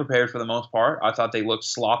pretty unprepared for the most part. I thought they looked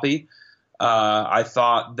sloppy. I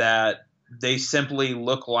thought that they simply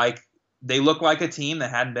look like a team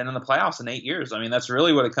that hadn't been in the playoffs in 8 years. I mean, that's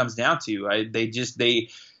really what it comes down to.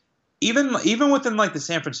 Even within like the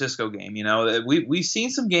San Francisco game, we've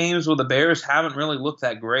seen some games where the Bears haven't really looked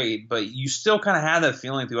that great, but you still kind of had that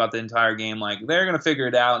feeling throughout the entire game, like they're going to figure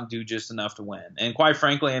it out and do just enough to win. And quite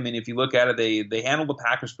frankly, I mean, if you look at it, they handled the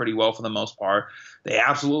Packers pretty well for the most part. They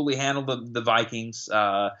absolutely handled the Vikings.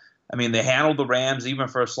 They handled the Rams even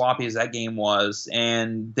for as sloppy as that game was.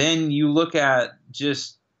 And then you look at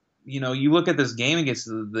just you look at this game against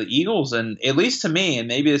the Eagles, and at least to me, and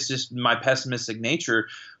maybe it's just my pessimistic nature,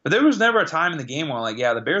 but there was never a time in the game where I'm like,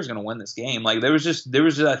 yeah, the Bears are going to win this game. Like there was just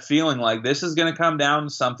that feeling like this is going to come down to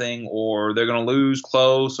something, or they're going to lose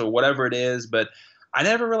close, or whatever it is. But I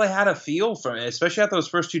never really had a feel from it, especially after those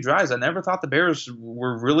first two drives. I never thought the Bears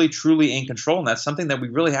were really truly in control, and that's something that we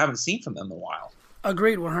really haven't seen from them in a while.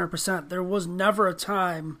 Agreed, 100%. There was never a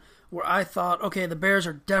time where I thought, okay, the Bears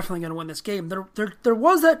are definitely going to win this game. There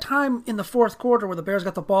was that time in the fourth quarter where the Bears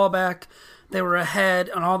got the ball back, they were ahead,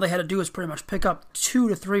 and all they had to do was pretty much pick up 2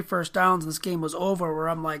 to 3 first downs, and this game was over, where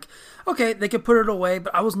I'm like, okay, they could put it away,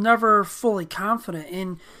 but I was never fully confident.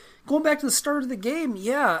 And going back to the start of the game,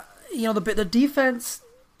 yeah, the defense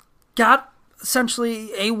got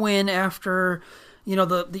essentially a win after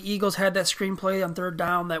the Eagles had that screenplay on third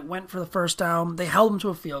down that went for the first down. They held them to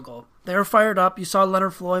a field goal. They were fired up. You saw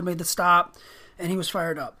Leonard Floyd made the stop, and he was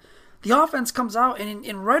fired up. The offense comes out,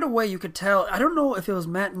 and right away you could tell, I don't know if it was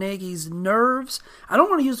Matt Nagy's nerves. I don't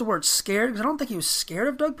want to use the word scared, because I don't think he was scared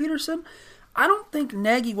of Doug Peterson. I don't think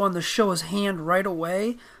Nagy wanted to show his hand right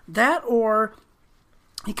away. That, or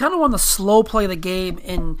he kind of wanted to slow play the game.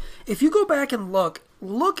 And if you go back and look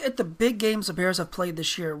at the big games the Bears have played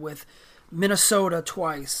this year with Minnesota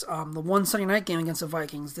twice, the one Sunday night game against the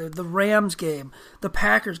Vikings, the Rams game, the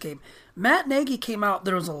Packers game. Matt Nagy came out,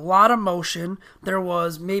 there was a lot of motion. There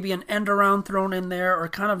was maybe an end around thrown in there, or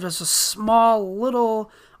kind of just a small little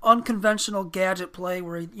unconventional gadget play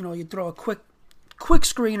where you throw a quick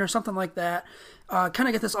screen or something like that, kind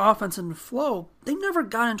of get this offense in flow. They never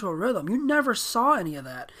got into a rhythm. You never saw any of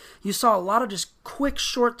that. You saw a lot of just quick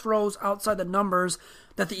short throws outside the numbers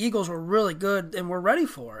that the Eagles were really good and were ready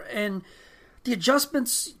for. And the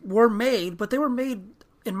adjustments were made, but they were made,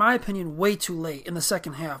 in my opinion, way too late in the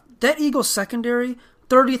second half. That Eagles secondary,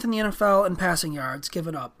 30th in the NFL in passing yards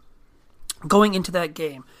given up going into that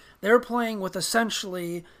game. They were playing with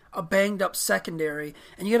essentially a banged-up secondary,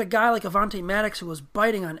 and you had a guy like Avonte Maddox who was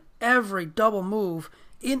biting on every double move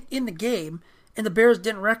in the game, and the Bears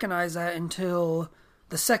didn't recognize that until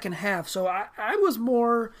the second half. So I was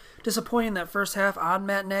more disappointed in that first half on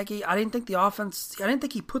Matt Nagy. I didn't think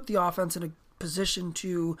he put the offense in a position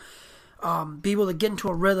to be able to get into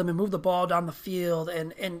a rhythm and move the ball down the field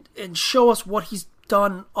and show us what he's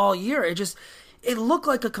done all year. It looked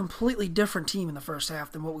like a completely different team in the first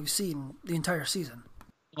half than what we've seen the entire season.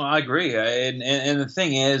 Well, I agree, and the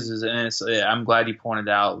thing is I'm glad you pointed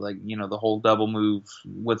out, the whole double move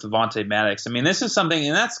with Avonte Maddox. I mean, this is something,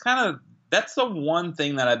 and that's the one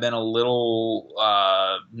thing that I've been a little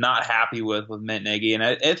not happy with Matt Nagy, and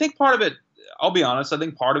I think part of it, I'll be honest, I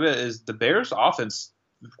think part of it is the Bears' offense,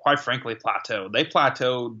 quite frankly, plateaued. They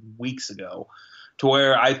plateaued weeks ago, to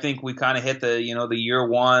where I think we kind of hit the year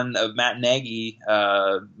one of Matt Nagy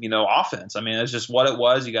offense. I mean, it's just what it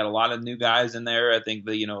was. You got a lot of new guys in there. I think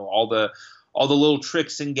all the little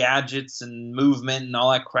tricks and gadgets and movement and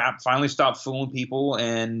all that crap finally stopped fooling people,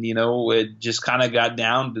 and it just kind of got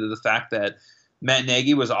down to the fact that Matt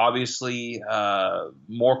Nagy was obviously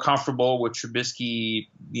more comfortable with Trubisky,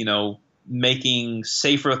 making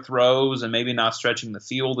safer throws and maybe not stretching the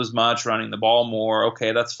field as much, running the ball more.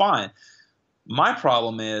 Okay, that's fine. My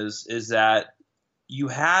problem is that you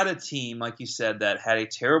had a team, like you said, that had a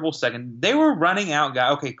terrible second. They were running out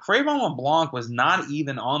guys. Okay, Cre'Von LeBlanc was not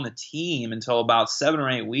even on the team until about 7 or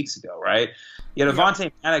 8 weeks ago, right? You had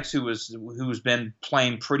Avonte Maddox, who's been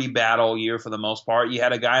playing pretty bad all year for the most part. You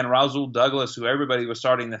had a guy in Rasul Douglas, who everybody was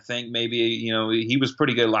starting to think maybe he was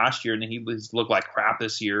pretty good last year, and he looked like crap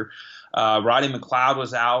this year. Roddy McLeod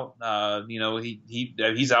was out.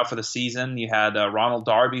 He's out for the season. You had Ronald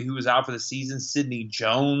Darby, who was out for the season. Sidney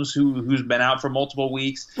Jones, who's been out for multiple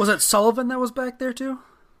weeks. Was it Sullivan that was back there too?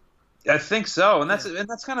 I think so, and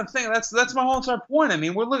that's kind of thing. That's my whole entire point. I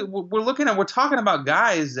mean, we're talking about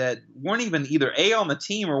guys that weren't even either on the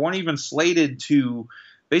team or weren't even slated to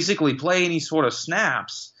basically play any sort of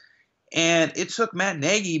snaps. And it took Matt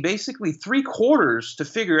Nagy basically 3 quarters to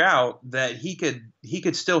figure out that he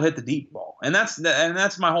could still hit the deep ball. And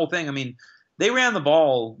that's my whole thing. I mean, they ran the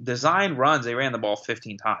ball, designed runs, they ran the ball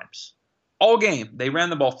 15 times. All game, they ran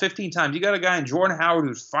the ball 15 times. You got a guy in Jordan Howard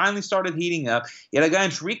who's finally started heating up. You had a guy in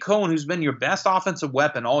Tariq Cohen who's been your best offensive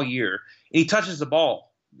weapon all year. And he touches the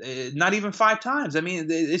ball not even 5 times. I mean,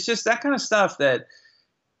 it's just that kind of stuff that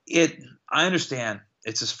I understand.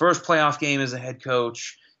 It's his first playoff game as a head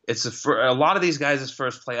coach. It's a lot of these guys'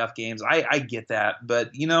 first playoff games. I get that, but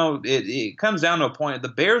it comes down to a point. The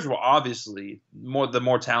Bears were obviously the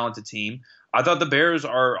more talented team. I thought the Bears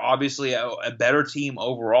are obviously a better team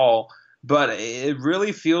overall, But it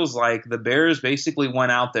really feels like the Bears basically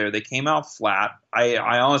went out there. They came out flat. I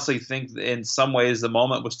honestly think in some ways the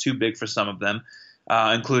moment was too big for some of them,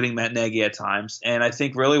 including Matt Nagy at times. And I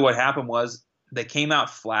think really what happened was they came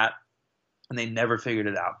out flat and they never figured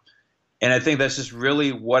it out. And I think that's just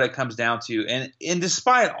really what it comes down to. And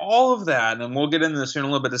despite all of that, and we'll get into this in a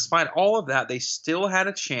little bit, despite all of that, they still had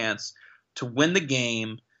a chance to win the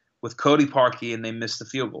game with Cody Parkey, and they missed the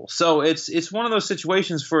field goal. So it's one of those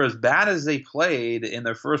situations, for as bad as they played in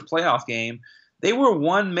their first playoff game, they were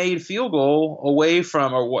one made field goal away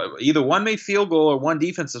from, or either one made field goal or one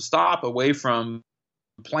defensive stop away from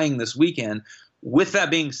playing this weekend. With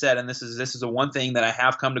that being said, and this is the one thing that I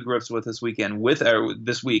have come to grips with this weekend,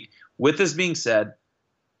 this week. With this being said,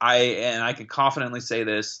 I can confidently say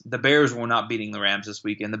this: the Bears were not beating the Rams this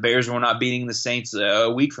weekend. The Bears were not beating the Saints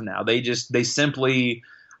a week from now.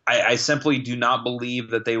 I simply do not believe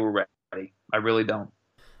that they were ready. I really don't.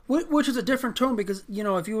 Which is a different tone, because,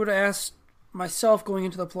 if you would have asked myself going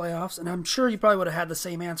into the playoffs, and I'm sure you probably would have had the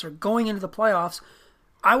same answer, going into the playoffs,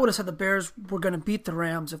 I would have said the Bears were going to beat the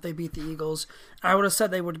Rams if they beat the Eagles. I would have said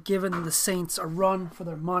they would have given the Saints a run for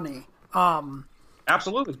their money.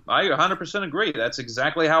 Absolutely. I 100% agree. That's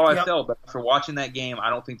exactly how I felt. But after watching that game, I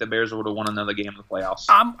don't think the Bears would have won another game in the playoffs.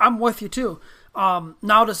 I'm with you, too.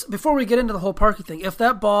 Now, before we get into the whole Parkey thing, if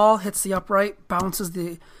that ball hits the upright, bounces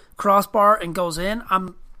the crossbar, and goes in,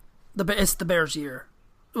 it's the Bears' year,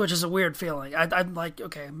 which is a weird feeling. I'm like,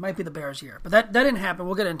 okay, it might be the Bears' year. But that didn't happen.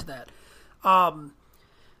 We'll get into that.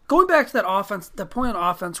 Going back to that offense, the point on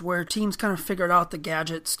offense where teams kind of figured out the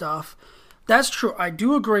gadget stuff, that's true. I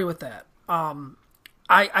do agree with that.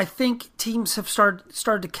 I think teams have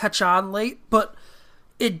started to catch on late, but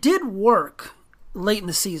it did work late in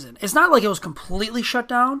the season. It's not like it was completely shut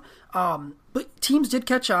down, but teams did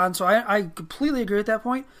catch on, so I completely agree at that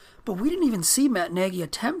point. But we didn't even see Matt Nagy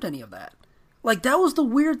attempt any of that. Like, that was the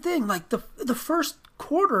weird thing. Like, the first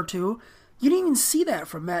quarter or two, you didn't even see that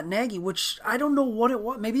from Matt Nagy, which I don't know what it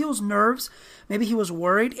was. Maybe it was nerves. Maybe he was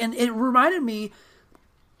worried. And it reminded me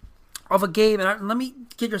of a game, and let me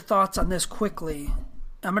get your thoughts on this quickly.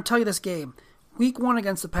 I'm going to tell you this game. Week 1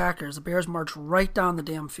 against the Packers, the Bears marched right down the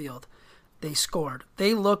damn field. They scored.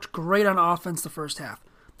 They looked great on offense the first half.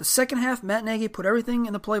 The second half, Matt Nagy put everything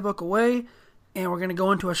in the playbook away, and we're going to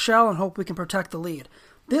go into a shell and hope we can protect the lead.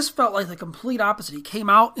 This felt like the complete opposite. He came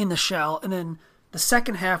out in the shell, and then the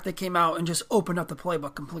second half they came out and just opened up the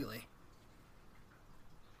playbook completely.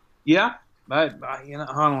 Yeah, I don't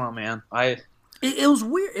know, man. It was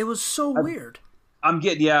weird. It was so weird. I'm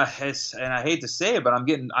getting and I hate to say it, but I'm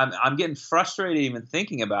getting frustrated even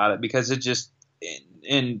thinking about it, because it just,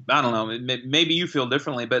 and I don't know, maybe you feel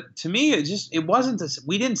differently, but to me it wasn't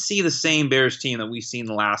we didn't see the same Bears team that we've seen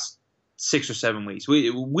the last 6 or 7 weeks.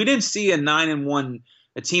 We didn't see a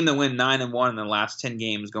team that went 9-1 in the last 10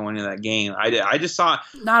 games going into that game. I just saw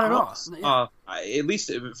not at all. Yeah. At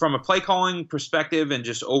least from a play calling perspective and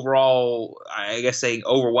just overall, I guess saying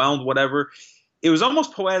overwhelmed, whatever. It was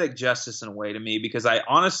almost poetic justice in a way to me, because I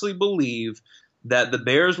honestly believe that the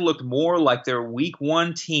Bears looked more like their Week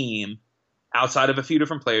 1 team, outside of a few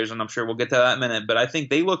different players, and I'm sure we'll get to that in a minute. But I think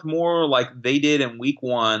they looked more like they did in Week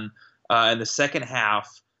 1 in the second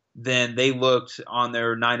half than they looked on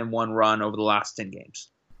their 9-1 run over the last 10 games.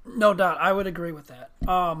 No doubt. I would agree with that.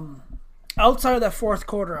 Outside of that fourth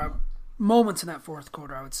quarter, moments in that fourth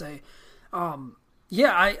quarter, I would say,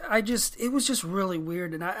 it was just really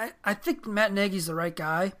weird. And I think Matt Nagy's the right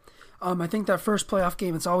guy. I think that first playoff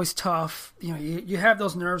game, it's always tough. You have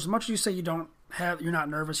those nerves. As much as you say you're not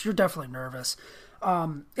nervous, you're definitely nervous.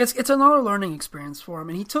 It's another learning experience for him.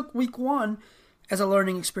 And he took Week 1 as a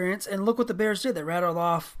learning experience, and look what the Bears did. They rattled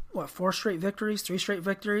off, 3 straight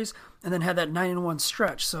victories, and then had that 9-1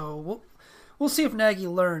 stretch. So we'll see if Nagy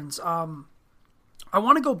learns. I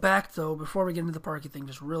want to go back, though, before we get into the Parkey thing,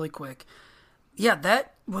 just really quick. Yeah,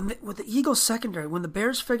 with the Eagles secondary, when the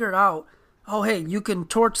Bears figured out, oh, hey, you can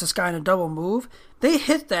torch this guy in a double move, they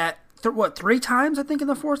hit that, 3 times, I think, in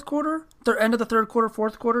the fourth quarter? End of the third quarter,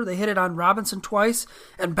 fourth quarter, they hit it on Robinson twice,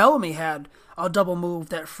 and Bellamy had a double move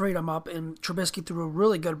that freed him up, and Trubisky threw a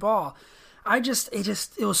really good ball.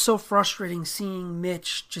 It was so frustrating seeing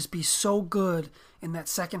Mitch just be so good in that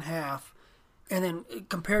second half, and then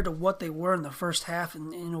compared to what they were in the first half,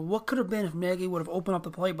 and what could have been if Nagy would have opened up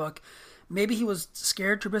the playbook. Maybe he was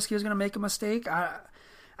scared Trubisky was going to make a mistake. I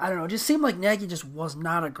don't know. It just seemed like Nagy just was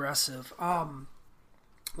not aggressive.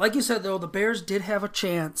 Like you said, though, the Bears did have a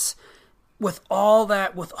chance with all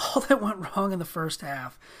that went wrong in the first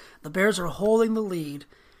half. The Bears are holding the lead.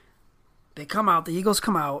 They come out. The Eagles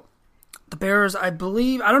come out. The Bears, I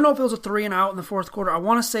don't know if it was a 3-and-out in the fourth quarter. I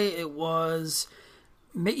want to say it was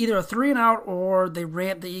either a 3-and-out or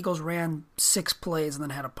the Eagles ran 6 plays and then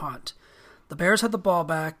had a punt. The Bears had the ball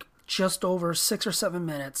back just over 6 or 7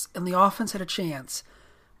 minutes, and the offense had a chance.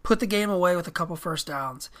 Put the game away with a couple first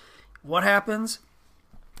downs. What happens?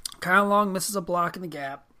 Kyle Long misses a block in the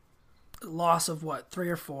gap. Loss of 3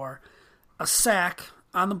 or 4. A sack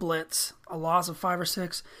on the blitz. A loss of 5 or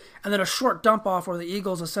 6. And then a short dump off where the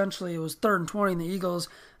Eagles essentially, it was 3rd and 20, and the Eagles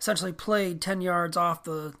essentially played 10 yards off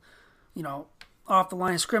the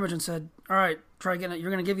line of scrimmage and said, all right, try getting it.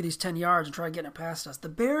 You're going to give you these 10 yards and try getting it past us. The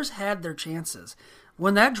Bears had their chances.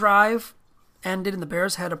 When that drive ended and the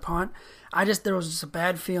Bears had a punt, there was just a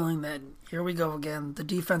bad feeling that here we go again. The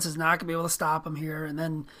defense is not going to be able to stop them here. And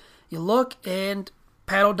then you look and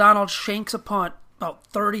Pat O'Donnell shanks a punt about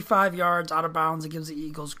 35 yards out of bounds and gives the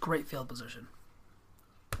Eagles great field position.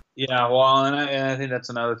 Yeah, well, and I think that's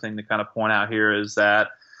another thing to kind of point out here is that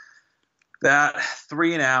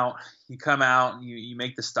 3-and-out, you come out, you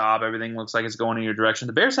make the stop, everything looks like it's going in your direction.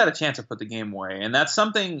 The Bears had a chance to put the game away, and that's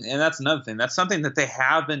another thing. That's something that they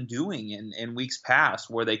have been doing in weeks past,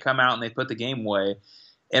 where they come out and they put the game away.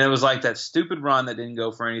 And it was like that stupid run that didn't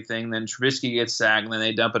go for anything. Then Trubisky gets sacked, and then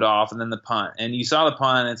they dump it off, and then the punt. And you saw the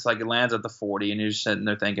punt, and it's like it lands at the 40, and you're just sitting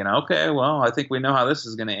there thinking, okay, well, I think we know how this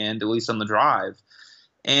is going to end, at least on the drive.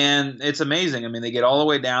 And it's amazing. I mean, they get all the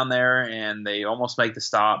way down there, and they almost make the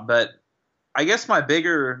stop. But I guess my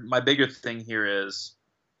bigger thing here is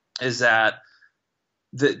that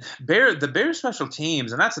the Bears special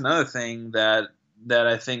teams, and that's another thing that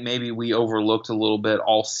I think maybe we overlooked a little bit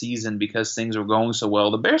all season because things were going so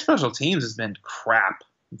well. The Bears special teams has been crap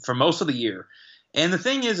for most of the year. And the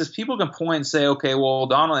thing is people can point and say, okay, well,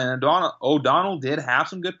 O'Donnell did have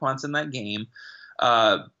some good punts in that game.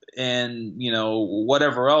 And,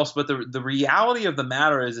 whatever else. But the reality of the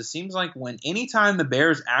matter is it seems like anytime the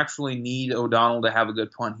Bears actually need O'Donnell to have a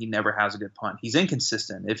good punt, he never has a good punt. He's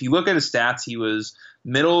inconsistent. If you look at his stats, he was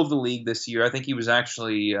middle of the league this year. I think he was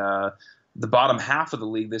actually the bottom half of the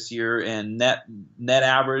league this year in net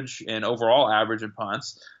average and overall average in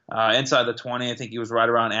punts. Inside the 20, I think he was right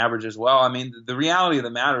around average as well. I mean, the reality of the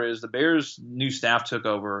matter is the Bears' new staff took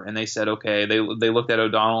over and they said, okay, they looked at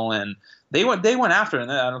O'Donnell and they went after, and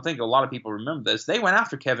I don't think a lot of people remember this. They went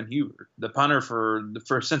after Kevin Huber, the punter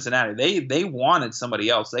for Cincinnati. They wanted somebody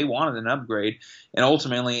else. They wanted an upgrade, and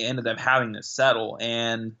ultimately ended up having to settle.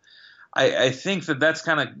 And I think that's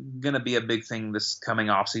kind of going to be a big thing this coming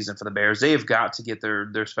offseason for the Bears. They have got to get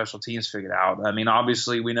their special teams figured out. I mean,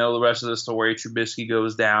 obviously, we know the rest of the story. Trubisky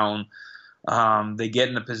goes down. They get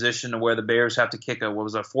in a position to where the Bears have to kick a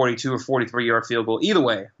 42 or 43-yard field goal. Either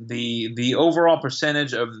way, the overall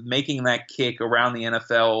percentage of making that kick around the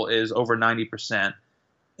NFL is over 90%,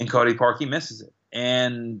 and Cody Parkey misses it.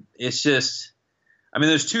 And it's just – I mean,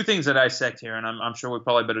 there's two things that I dissect here, and I'm sure we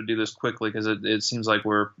probably better do this quickly because it seems like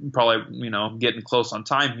we're probably getting close on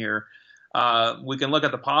time here. We can look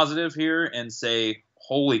at the positive here and say,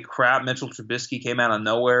 holy crap, Mitchell Trubisky came out of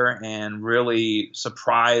nowhere and really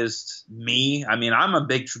surprised me. I mean, I'm a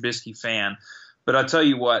big Trubisky fan, but I'll tell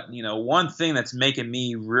you what, one thing that's making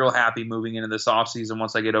me real happy moving into this offseason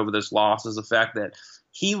once I get over this loss is the fact that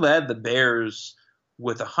he led the Bears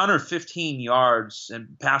with 115 yards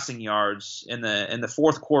and passing yards in the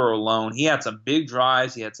fourth quarter alone. He had some big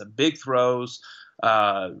drives. He had some big throws.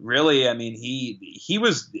 Really, I mean, he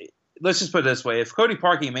was – let's just put it this way. If Cody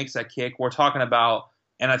Parkey makes that kick, we're talking about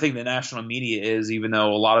 – and I think the national media is, even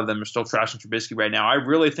though a lot of them are still trashing Trubisky right now, I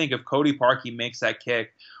really think if Cody Parkey makes that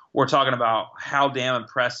kick, we're talking about how damn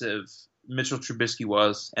impressive Mitchell Trubisky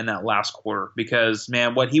was in that last quarter. Because,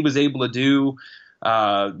 man, what he was able to do – 2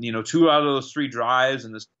 out of those 3 drives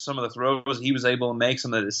and some of the throws he was able to make,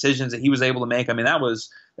 some of the decisions that he was able to make. I mean, that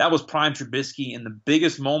was prime Trubisky in the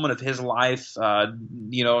biggest moment of his life,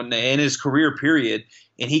 in his career period.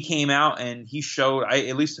 And he came out and he showed,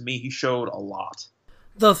 at least to me, he showed a lot.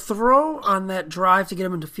 The throw on that drive to get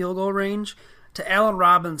him into field goal range to Allen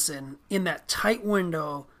Robinson in that tight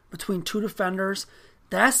window between 2 defenders,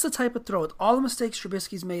 that's the type of throw. With all the mistakes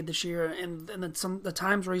Trubisky's made this year and the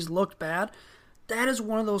times where he's looked bad, that is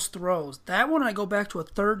one of those throws. That one, I go back to a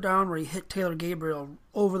 3rd down where he hit Taylor Gabriel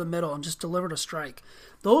over the middle and just delivered a strike.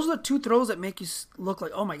 Those are the 2 throws that make you look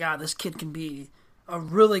like, oh my God, this kid can be a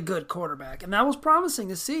really good quarterback. And that was promising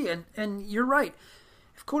to see. And you're right.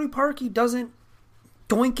 If Cody Parkey doesn't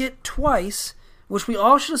doink it twice, which we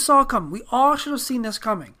all should have saw coming, we all should have seen this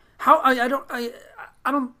coming. I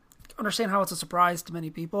don't understand how it's a surprise to many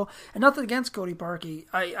people. And nothing against Cody Parkey.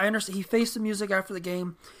 I understand he faced the music after the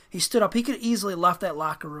game. He stood up. He could have easily left that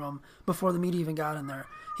locker room before the media even got in there.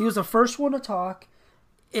 He was the first one to talk.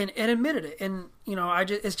 and admitted it. And,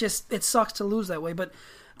 it sucks to lose that way. But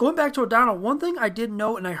going back to O'Donnell, one thing I did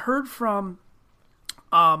note, and I heard from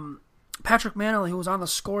Patrick Manley, who was on the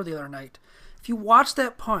score the other night, if you watch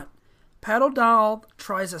that punt, Pat O'Donnell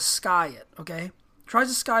tries to sky it, okay? Tries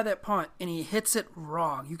to sky that punt, and he hits it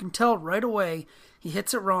wrong. You can tell right away he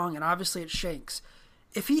hits it wrong, and obviously it shanks.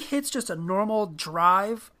 If he hits just a normal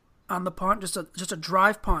drive on the punt, just a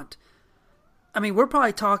drive punt, I mean, we're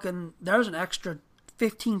probably talking there's an extra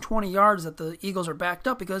 15, 20 yards that the Eagles are backed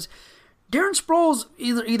up because Darren Sproles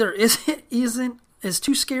either is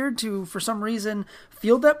too scared to, for some reason,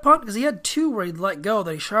 field that punt because he had two where he'd let go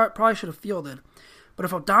that he probably should have fielded. But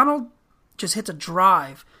if O'Donnell just hits a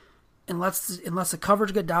drive and lets the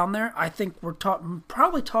coverage get down there, I think we're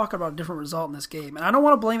probably talking about a different result in this game. And I don't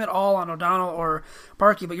want to blame it all on O'Donnell or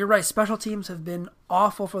Parkey, but you're right. Special teams have been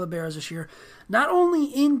awful for the Bears this year. Not only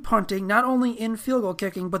in punting, not only in field goal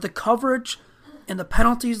kicking, but the coverage and the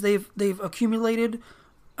penalties they've accumulated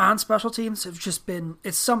on special teams have just been,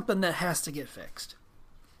 it's something that has to get fixed.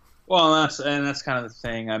 Well, that's kind of the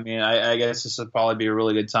thing. I mean, I guess this would probably be a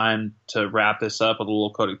really good time to wrap this up with a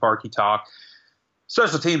little Cody Parkey talk.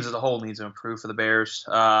 Special teams as a whole needs to improve for the Bears.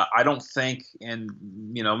 I don't think, and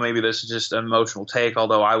maybe this is just an emotional take,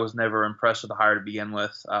 although I was never impressed with the hire to begin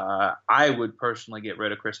with. I would personally get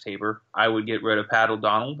rid of Chris Tabor. I would get rid of Pat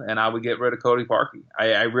O'Donnell, and I would get rid of Cody Parkey.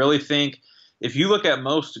 I really think if you look at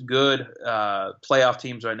most good playoff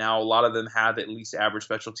teams right now, a lot of them have at least average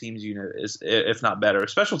special teams unit, if not better.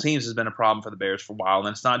 Special teams has been a problem for the Bears for a while, and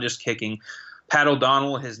it's not just kicking. Pat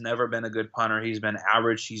O'Donnell has never been a good punter. He's been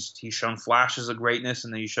average. He's shown flashes of greatness,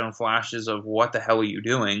 and then he's shown flashes of what the hell are you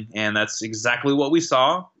doing? And that's exactly what we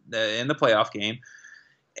saw in the playoff game.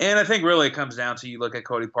 And I think really it comes down to you look at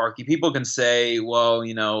Cody Parkey. People can say, well,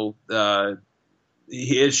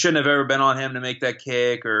 it shouldn't have ever been on him to make that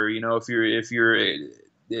kick, or if you're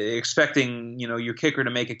expecting your kicker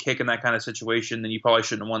to make a kick in that kind of situation, then you probably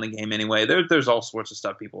shouldn't have won the game anyway. There's all sorts of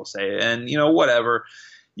stuff people will say, and whatever.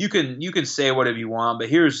 You can say whatever you want, but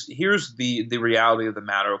here's the reality of the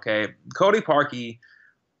matter. Okay, Cody Parkey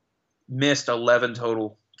missed 11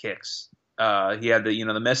 total kicks. He had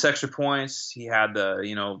the missed extra points. He had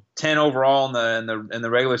the 10 overall in the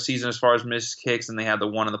regular season as far as missed kicks, and they had the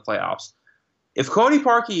one in the playoffs. If Cody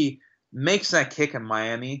Parkey makes that kick in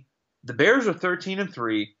Miami, the Bears are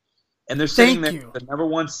 13-3, and they're sitting there with the number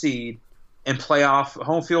one seed and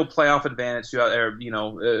home field playoff advantage throughout,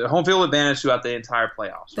 home field advantage throughout the entire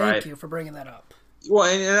playoffs. Thank you for bringing that up. Well,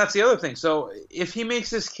 and that's the other thing. So if he makes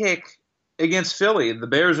this kick against Philly, the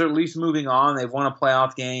Bears are at least moving on. They've won a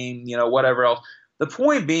playoff game, whatever else. The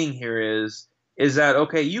point being here is that,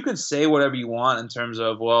 okay, you can say whatever you want in terms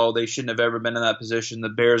of, well, they shouldn't have ever been in that position. The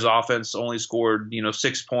Bears offense only scored,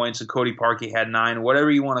 6 points, and Cody Parkey had 9, whatever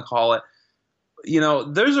you want to call it.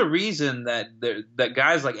 There's a reason that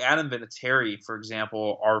guys like Adam Vinatieri, for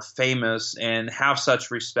example, are famous and have such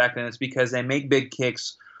respect, and it's because they make big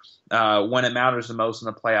kicks when it matters the most in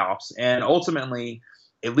the playoffs. And ultimately,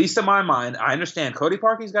 at least in my mind, I understand Cody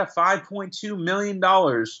Parkey's got $5.2 million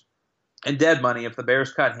in dead money if the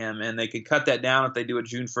Bears cut him, and they could cut that down if they do a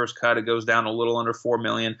June 1st cut. It goes down a little under $4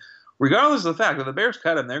 million. Regardless of the fact that the Bears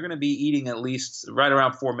cut him, they're going to be eating at least right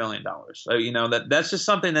around $4 million. So, that's just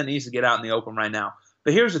something that needs to get out in the open right now.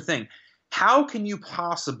 But here's the thing. How can you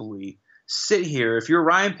possibly sit here, if you're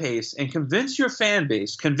Ryan Pace, and convince your fan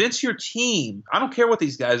base, convince your team? I don't care what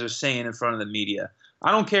these guys are saying in front of the media. I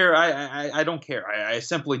don't care. I don't care. I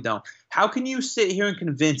simply don't. How can you sit here and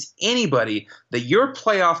convince anybody that you're a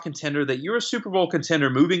playoff contender, that you're a Super Bowl contender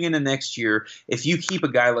moving into next year if you keep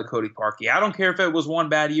a guy like Cody Parkey? I don't care if it was one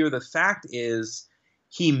bad year. The fact is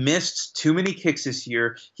he missed too many kicks this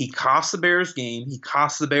year. He cost the Bears game. He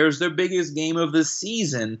cost the Bears their biggest game of the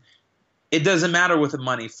season. It doesn't matter with the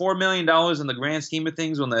money. $4 million in the grand scheme of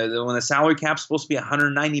things when the salary cap's supposed to be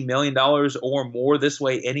 $190 million or more this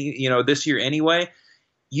year anyway.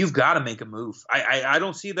 You've got to make a move. I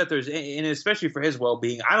don't see that there's, and especially for his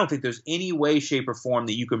well-being, I don't think there's any way, shape, or form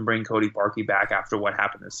that you can bring Cody Parkey back after what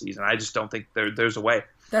happened this season. I just don't think there's a way.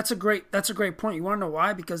 That's a great point. You want to know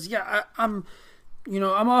why? Because I'm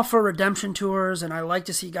all for redemption tours, and I like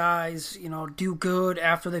to see guys do good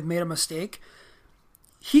after they've made a mistake.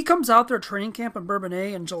 He comes out there training camp in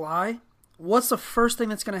Bourbonnais in July. What's the first thing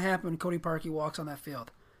that's going to happen when Cody Parkey walks on that field?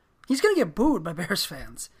 He's going to get booed by Bears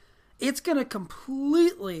fans. It's going to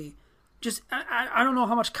completely just – I don't know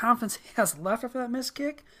how much confidence he has left after that missed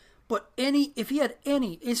kick, but if he had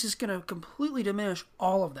any, it's just going to completely diminish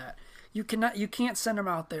all of that. You can't send him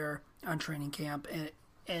out there on training camp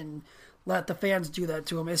and let the fans do that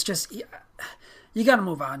to him. It's just you got to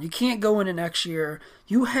move on. You can't go into next year.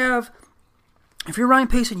 You have if you're Ryan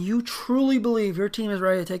Pace and you truly believe your team is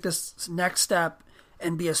ready to take this next step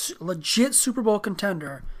and be a legit Super Bowl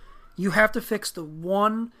contender, you have to fix the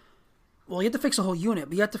one. Well, you have to fix the whole unit,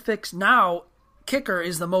 but you have to fix now. Kicker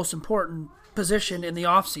is the most important position in the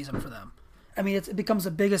offseason for them. I mean, it becomes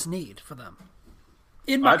the biggest need for them,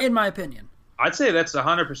 in my opinion. I'd say that's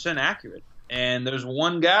 100% accurate. And there's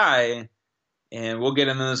one guy, and we'll get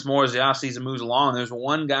into this more as the offseason moves along. There's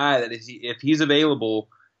one guy that if he's available,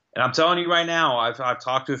 and I'm telling you right now, I've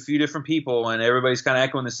talked to a few different people, and everybody's kind of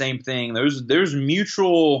echoing the same thing. There's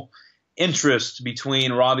mutual interest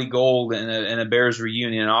between Robbie Gould and a Bears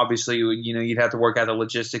reunion. Obviously, you'd have to work out the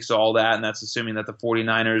logistics of all that, and that's assuming that the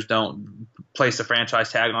 49ers don't place a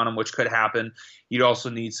franchise tag on him, which could happen. You'd also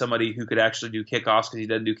need somebody who could actually do kickoffs because he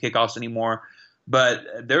doesn't do kickoffs anymore.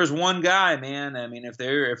 But there's one guy, man. I mean, if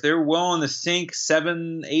they're willing to sink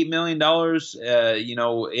 $7-8 million,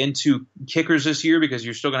 into kickers this year, because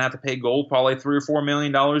you're still going to have to pay Gold probably $3 or $4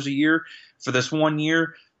 million a year for this 1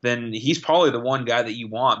 year, then he's probably the one guy that you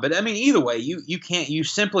want. But I mean, either way, you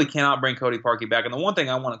simply cannot bring Cody Parkey back. And the one thing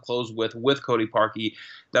I want to close with Cody Parkey,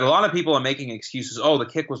 that a lot of people are making excuses. Oh, the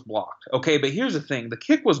kick was blocked. Okay, but here's the thing: the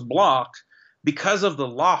kick was blocked because of the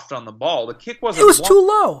loft on the ball. The kick wasn't. It was too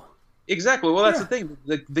low. Exactly. Well, that's the thing.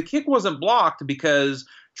 The kick wasn't blocked because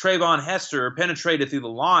Trayvon Hester penetrated through the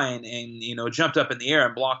line and jumped up in the air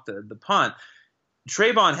and blocked the punt.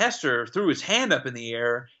 Trayvon Hester threw his hand up in the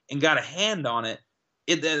air and got a hand on it.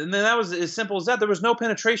 And then that was as simple as that. There was no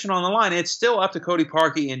penetration on the line. It's still up to Cody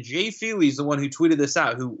Parkey, and Jay Feely's the one who tweeted this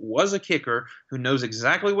out, who was a kicker, who knows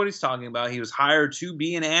exactly what he's talking about. He was hired to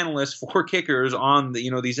be an analyst for kickers on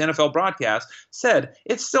these NFL broadcasts. Said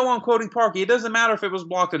it's still on Cody Parkey. It doesn't matter if it was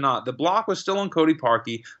blocked or not. The block was still on Cody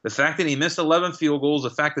Parkey. The fact that he missed 11 field goals, the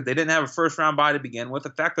fact that they didn't have a first round bye to begin with, the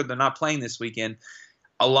fact that they're not playing this weekend.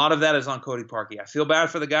 A lot of that is on Cody Parkey. I feel bad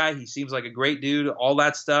for the guy. He seems like a great dude, all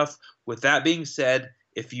that stuff. With that being said,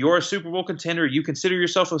 if you're a Super Bowl contender, you consider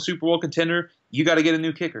yourself a Super Bowl contender, you got to get a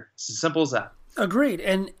new kicker. It's as simple as that. Agreed.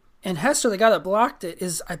 And Hester, the guy that blocked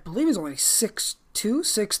it, I believe he's only 6'2",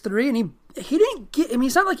 6'3", and he didn't get – I mean,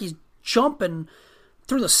 it's not like he's jumping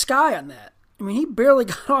through the sky on that. I mean, he barely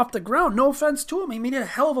got off the ground. No offense to him. He made a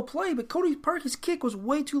hell of a play, but Cody Parkey's kick was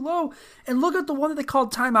way too low. And look at the one that they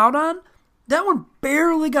called timeout on. That one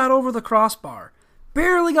barely got over the crossbar.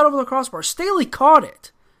 Staley caught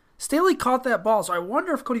it. Staley caught that ball, so I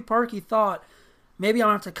wonder if Cody Parkey thought maybe I'm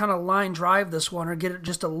going to have to kind of line drive this one or get it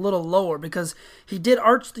just a little lower, because he did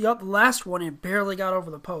arch the last one and barely got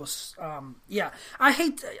over the post. I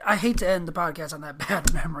hate to end the podcast on that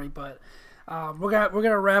bad memory, but we're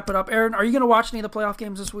gonna wrap it up. Aaron, are you going to watch any of the playoff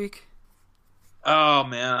games this week? Oh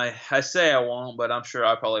man, I say I won't, but I'm sure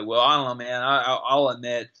I probably will. I don't know, man. I'll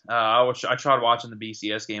admit, I tried watching the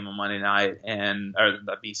BCS game on Monday night, or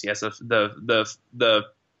the BCS, the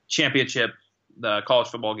championship, the college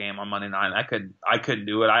football game on Monday night. I couldn't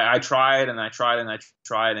do it. I tried and I tried,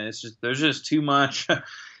 and there's just too much.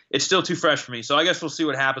 It's still too fresh for me. So I guess we'll see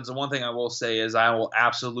what happens. The one thing I will say is I will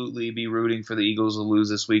absolutely be rooting for the Eagles to lose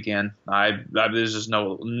this weekend. There's just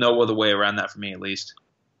no other way around that for me, at least.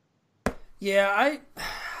 Yeah,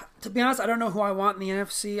 to be honest, I don't know who I want in the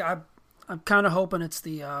NFC. I'm kind of hoping it's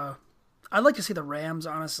I'd like to see the Rams,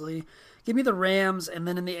 honestly. Give me the Rams, and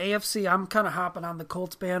then in the AFC, I'm kind of hopping on the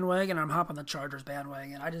Colts bandwagon, I'm hopping the Chargers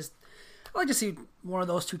bandwagon. I like to see one of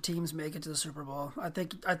those two teams make it to the Super Bowl. I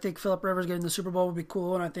think Phillip Rivers getting the Super Bowl would be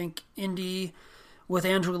cool, and I think Indy with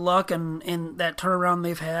Andrew Luck and that turnaround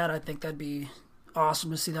they've had, I think that'd be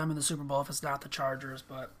awesome to see them in the Super Bowl if it's not the Chargers.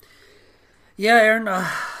 But yeah, Aaron,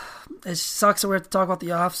 it sucks that we have to talk about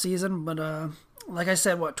the off season, but like I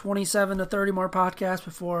said, 27 to 30 more podcasts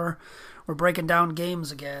before we're breaking down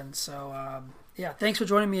games again. So yeah, thanks for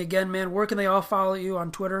joining me again, man. Where can they all follow you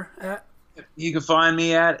on Twitter at? You can find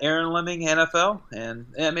me at Aaron Lemming NFL, and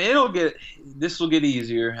I mean this will get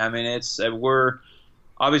easier. I mean we're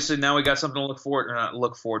obviously now we got something to look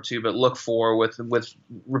for with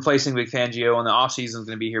replacing Vic Fangio, and the offseason is going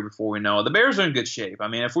to be here before we know it. The Bears are in good shape. I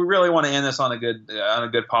mean, if we really want to end this on a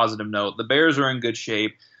good positive note, the Bears are in good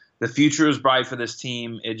shape. The future is bright for this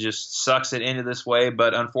team. It just sucks it ended this way,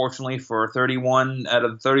 but unfortunately for 31 out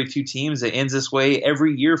of 32 teams, it ends this way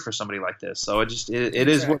every year for somebody like this. So it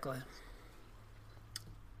is what.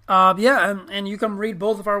 Yeah, and you can read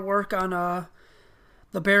both of our work on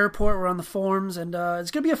the Bear Report. We're on the forums, and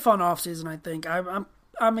it's gonna be a fun offseason, I think.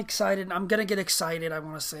 I'm excited. I'm gonna get excited. I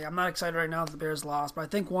want to say I'm not excited right now that the Bears lost, but I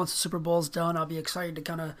think once the Super Bowl's done, I'll be excited to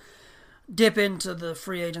kind of dip into the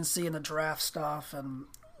free agency and the draft stuff, and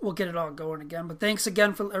we'll get it all going again. But thanks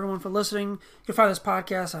again for everyone for listening. You can find this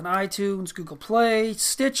podcast on iTunes, Google Play,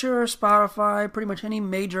 Stitcher, Spotify, pretty much any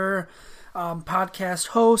major podcast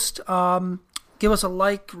host. Give us a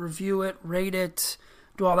like, review it, rate it,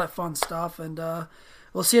 do all that fun stuff, and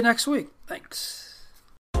we'll see you next week. Thanks.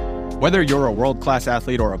 Whether you're a world-class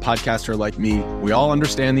athlete or a podcaster like me, we all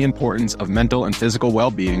understand the importance of mental and physical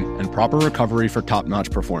well-being and proper recovery for top-notch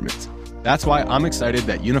performance. That's why I'm excited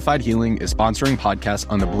that Unified Healing is sponsoring podcasts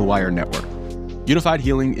on the Blue Wire Network. Unified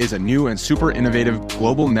Healing is a new and super innovative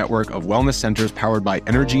global network of wellness centers powered by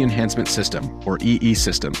Energy Enhancement System, or EE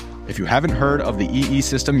System. If you haven't heard of the EE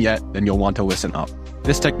System yet, then you'll want to listen up.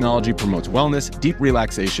 This technology promotes wellness, deep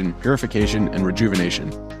relaxation, purification, and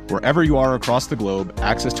rejuvenation. Wherever you are across the globe,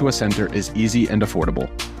 access to a center is easy and affordable.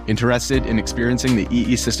 Interested in experiencing the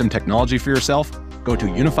EE System technology for yourself? Go to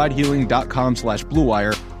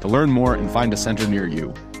unifiedhealing.com/bluewire to learn more and find a center near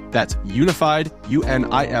you. That's unified,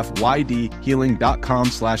 UNIFYD,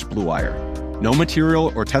 healing.com/bluewire. No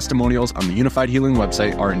material or testimonials on the Unified Healing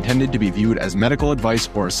website are intended to be viewed as medical advice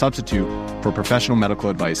or a substitute for professional medical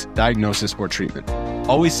advice, diagnosis, or treatment.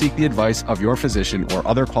 Always seek the advice of your physician or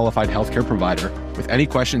other qualified healthcare provider with any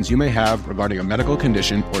questions you may have regarding a medical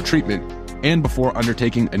condition or treatment and before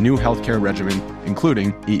undertaking a new healthcare regimen,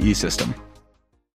 including EE System.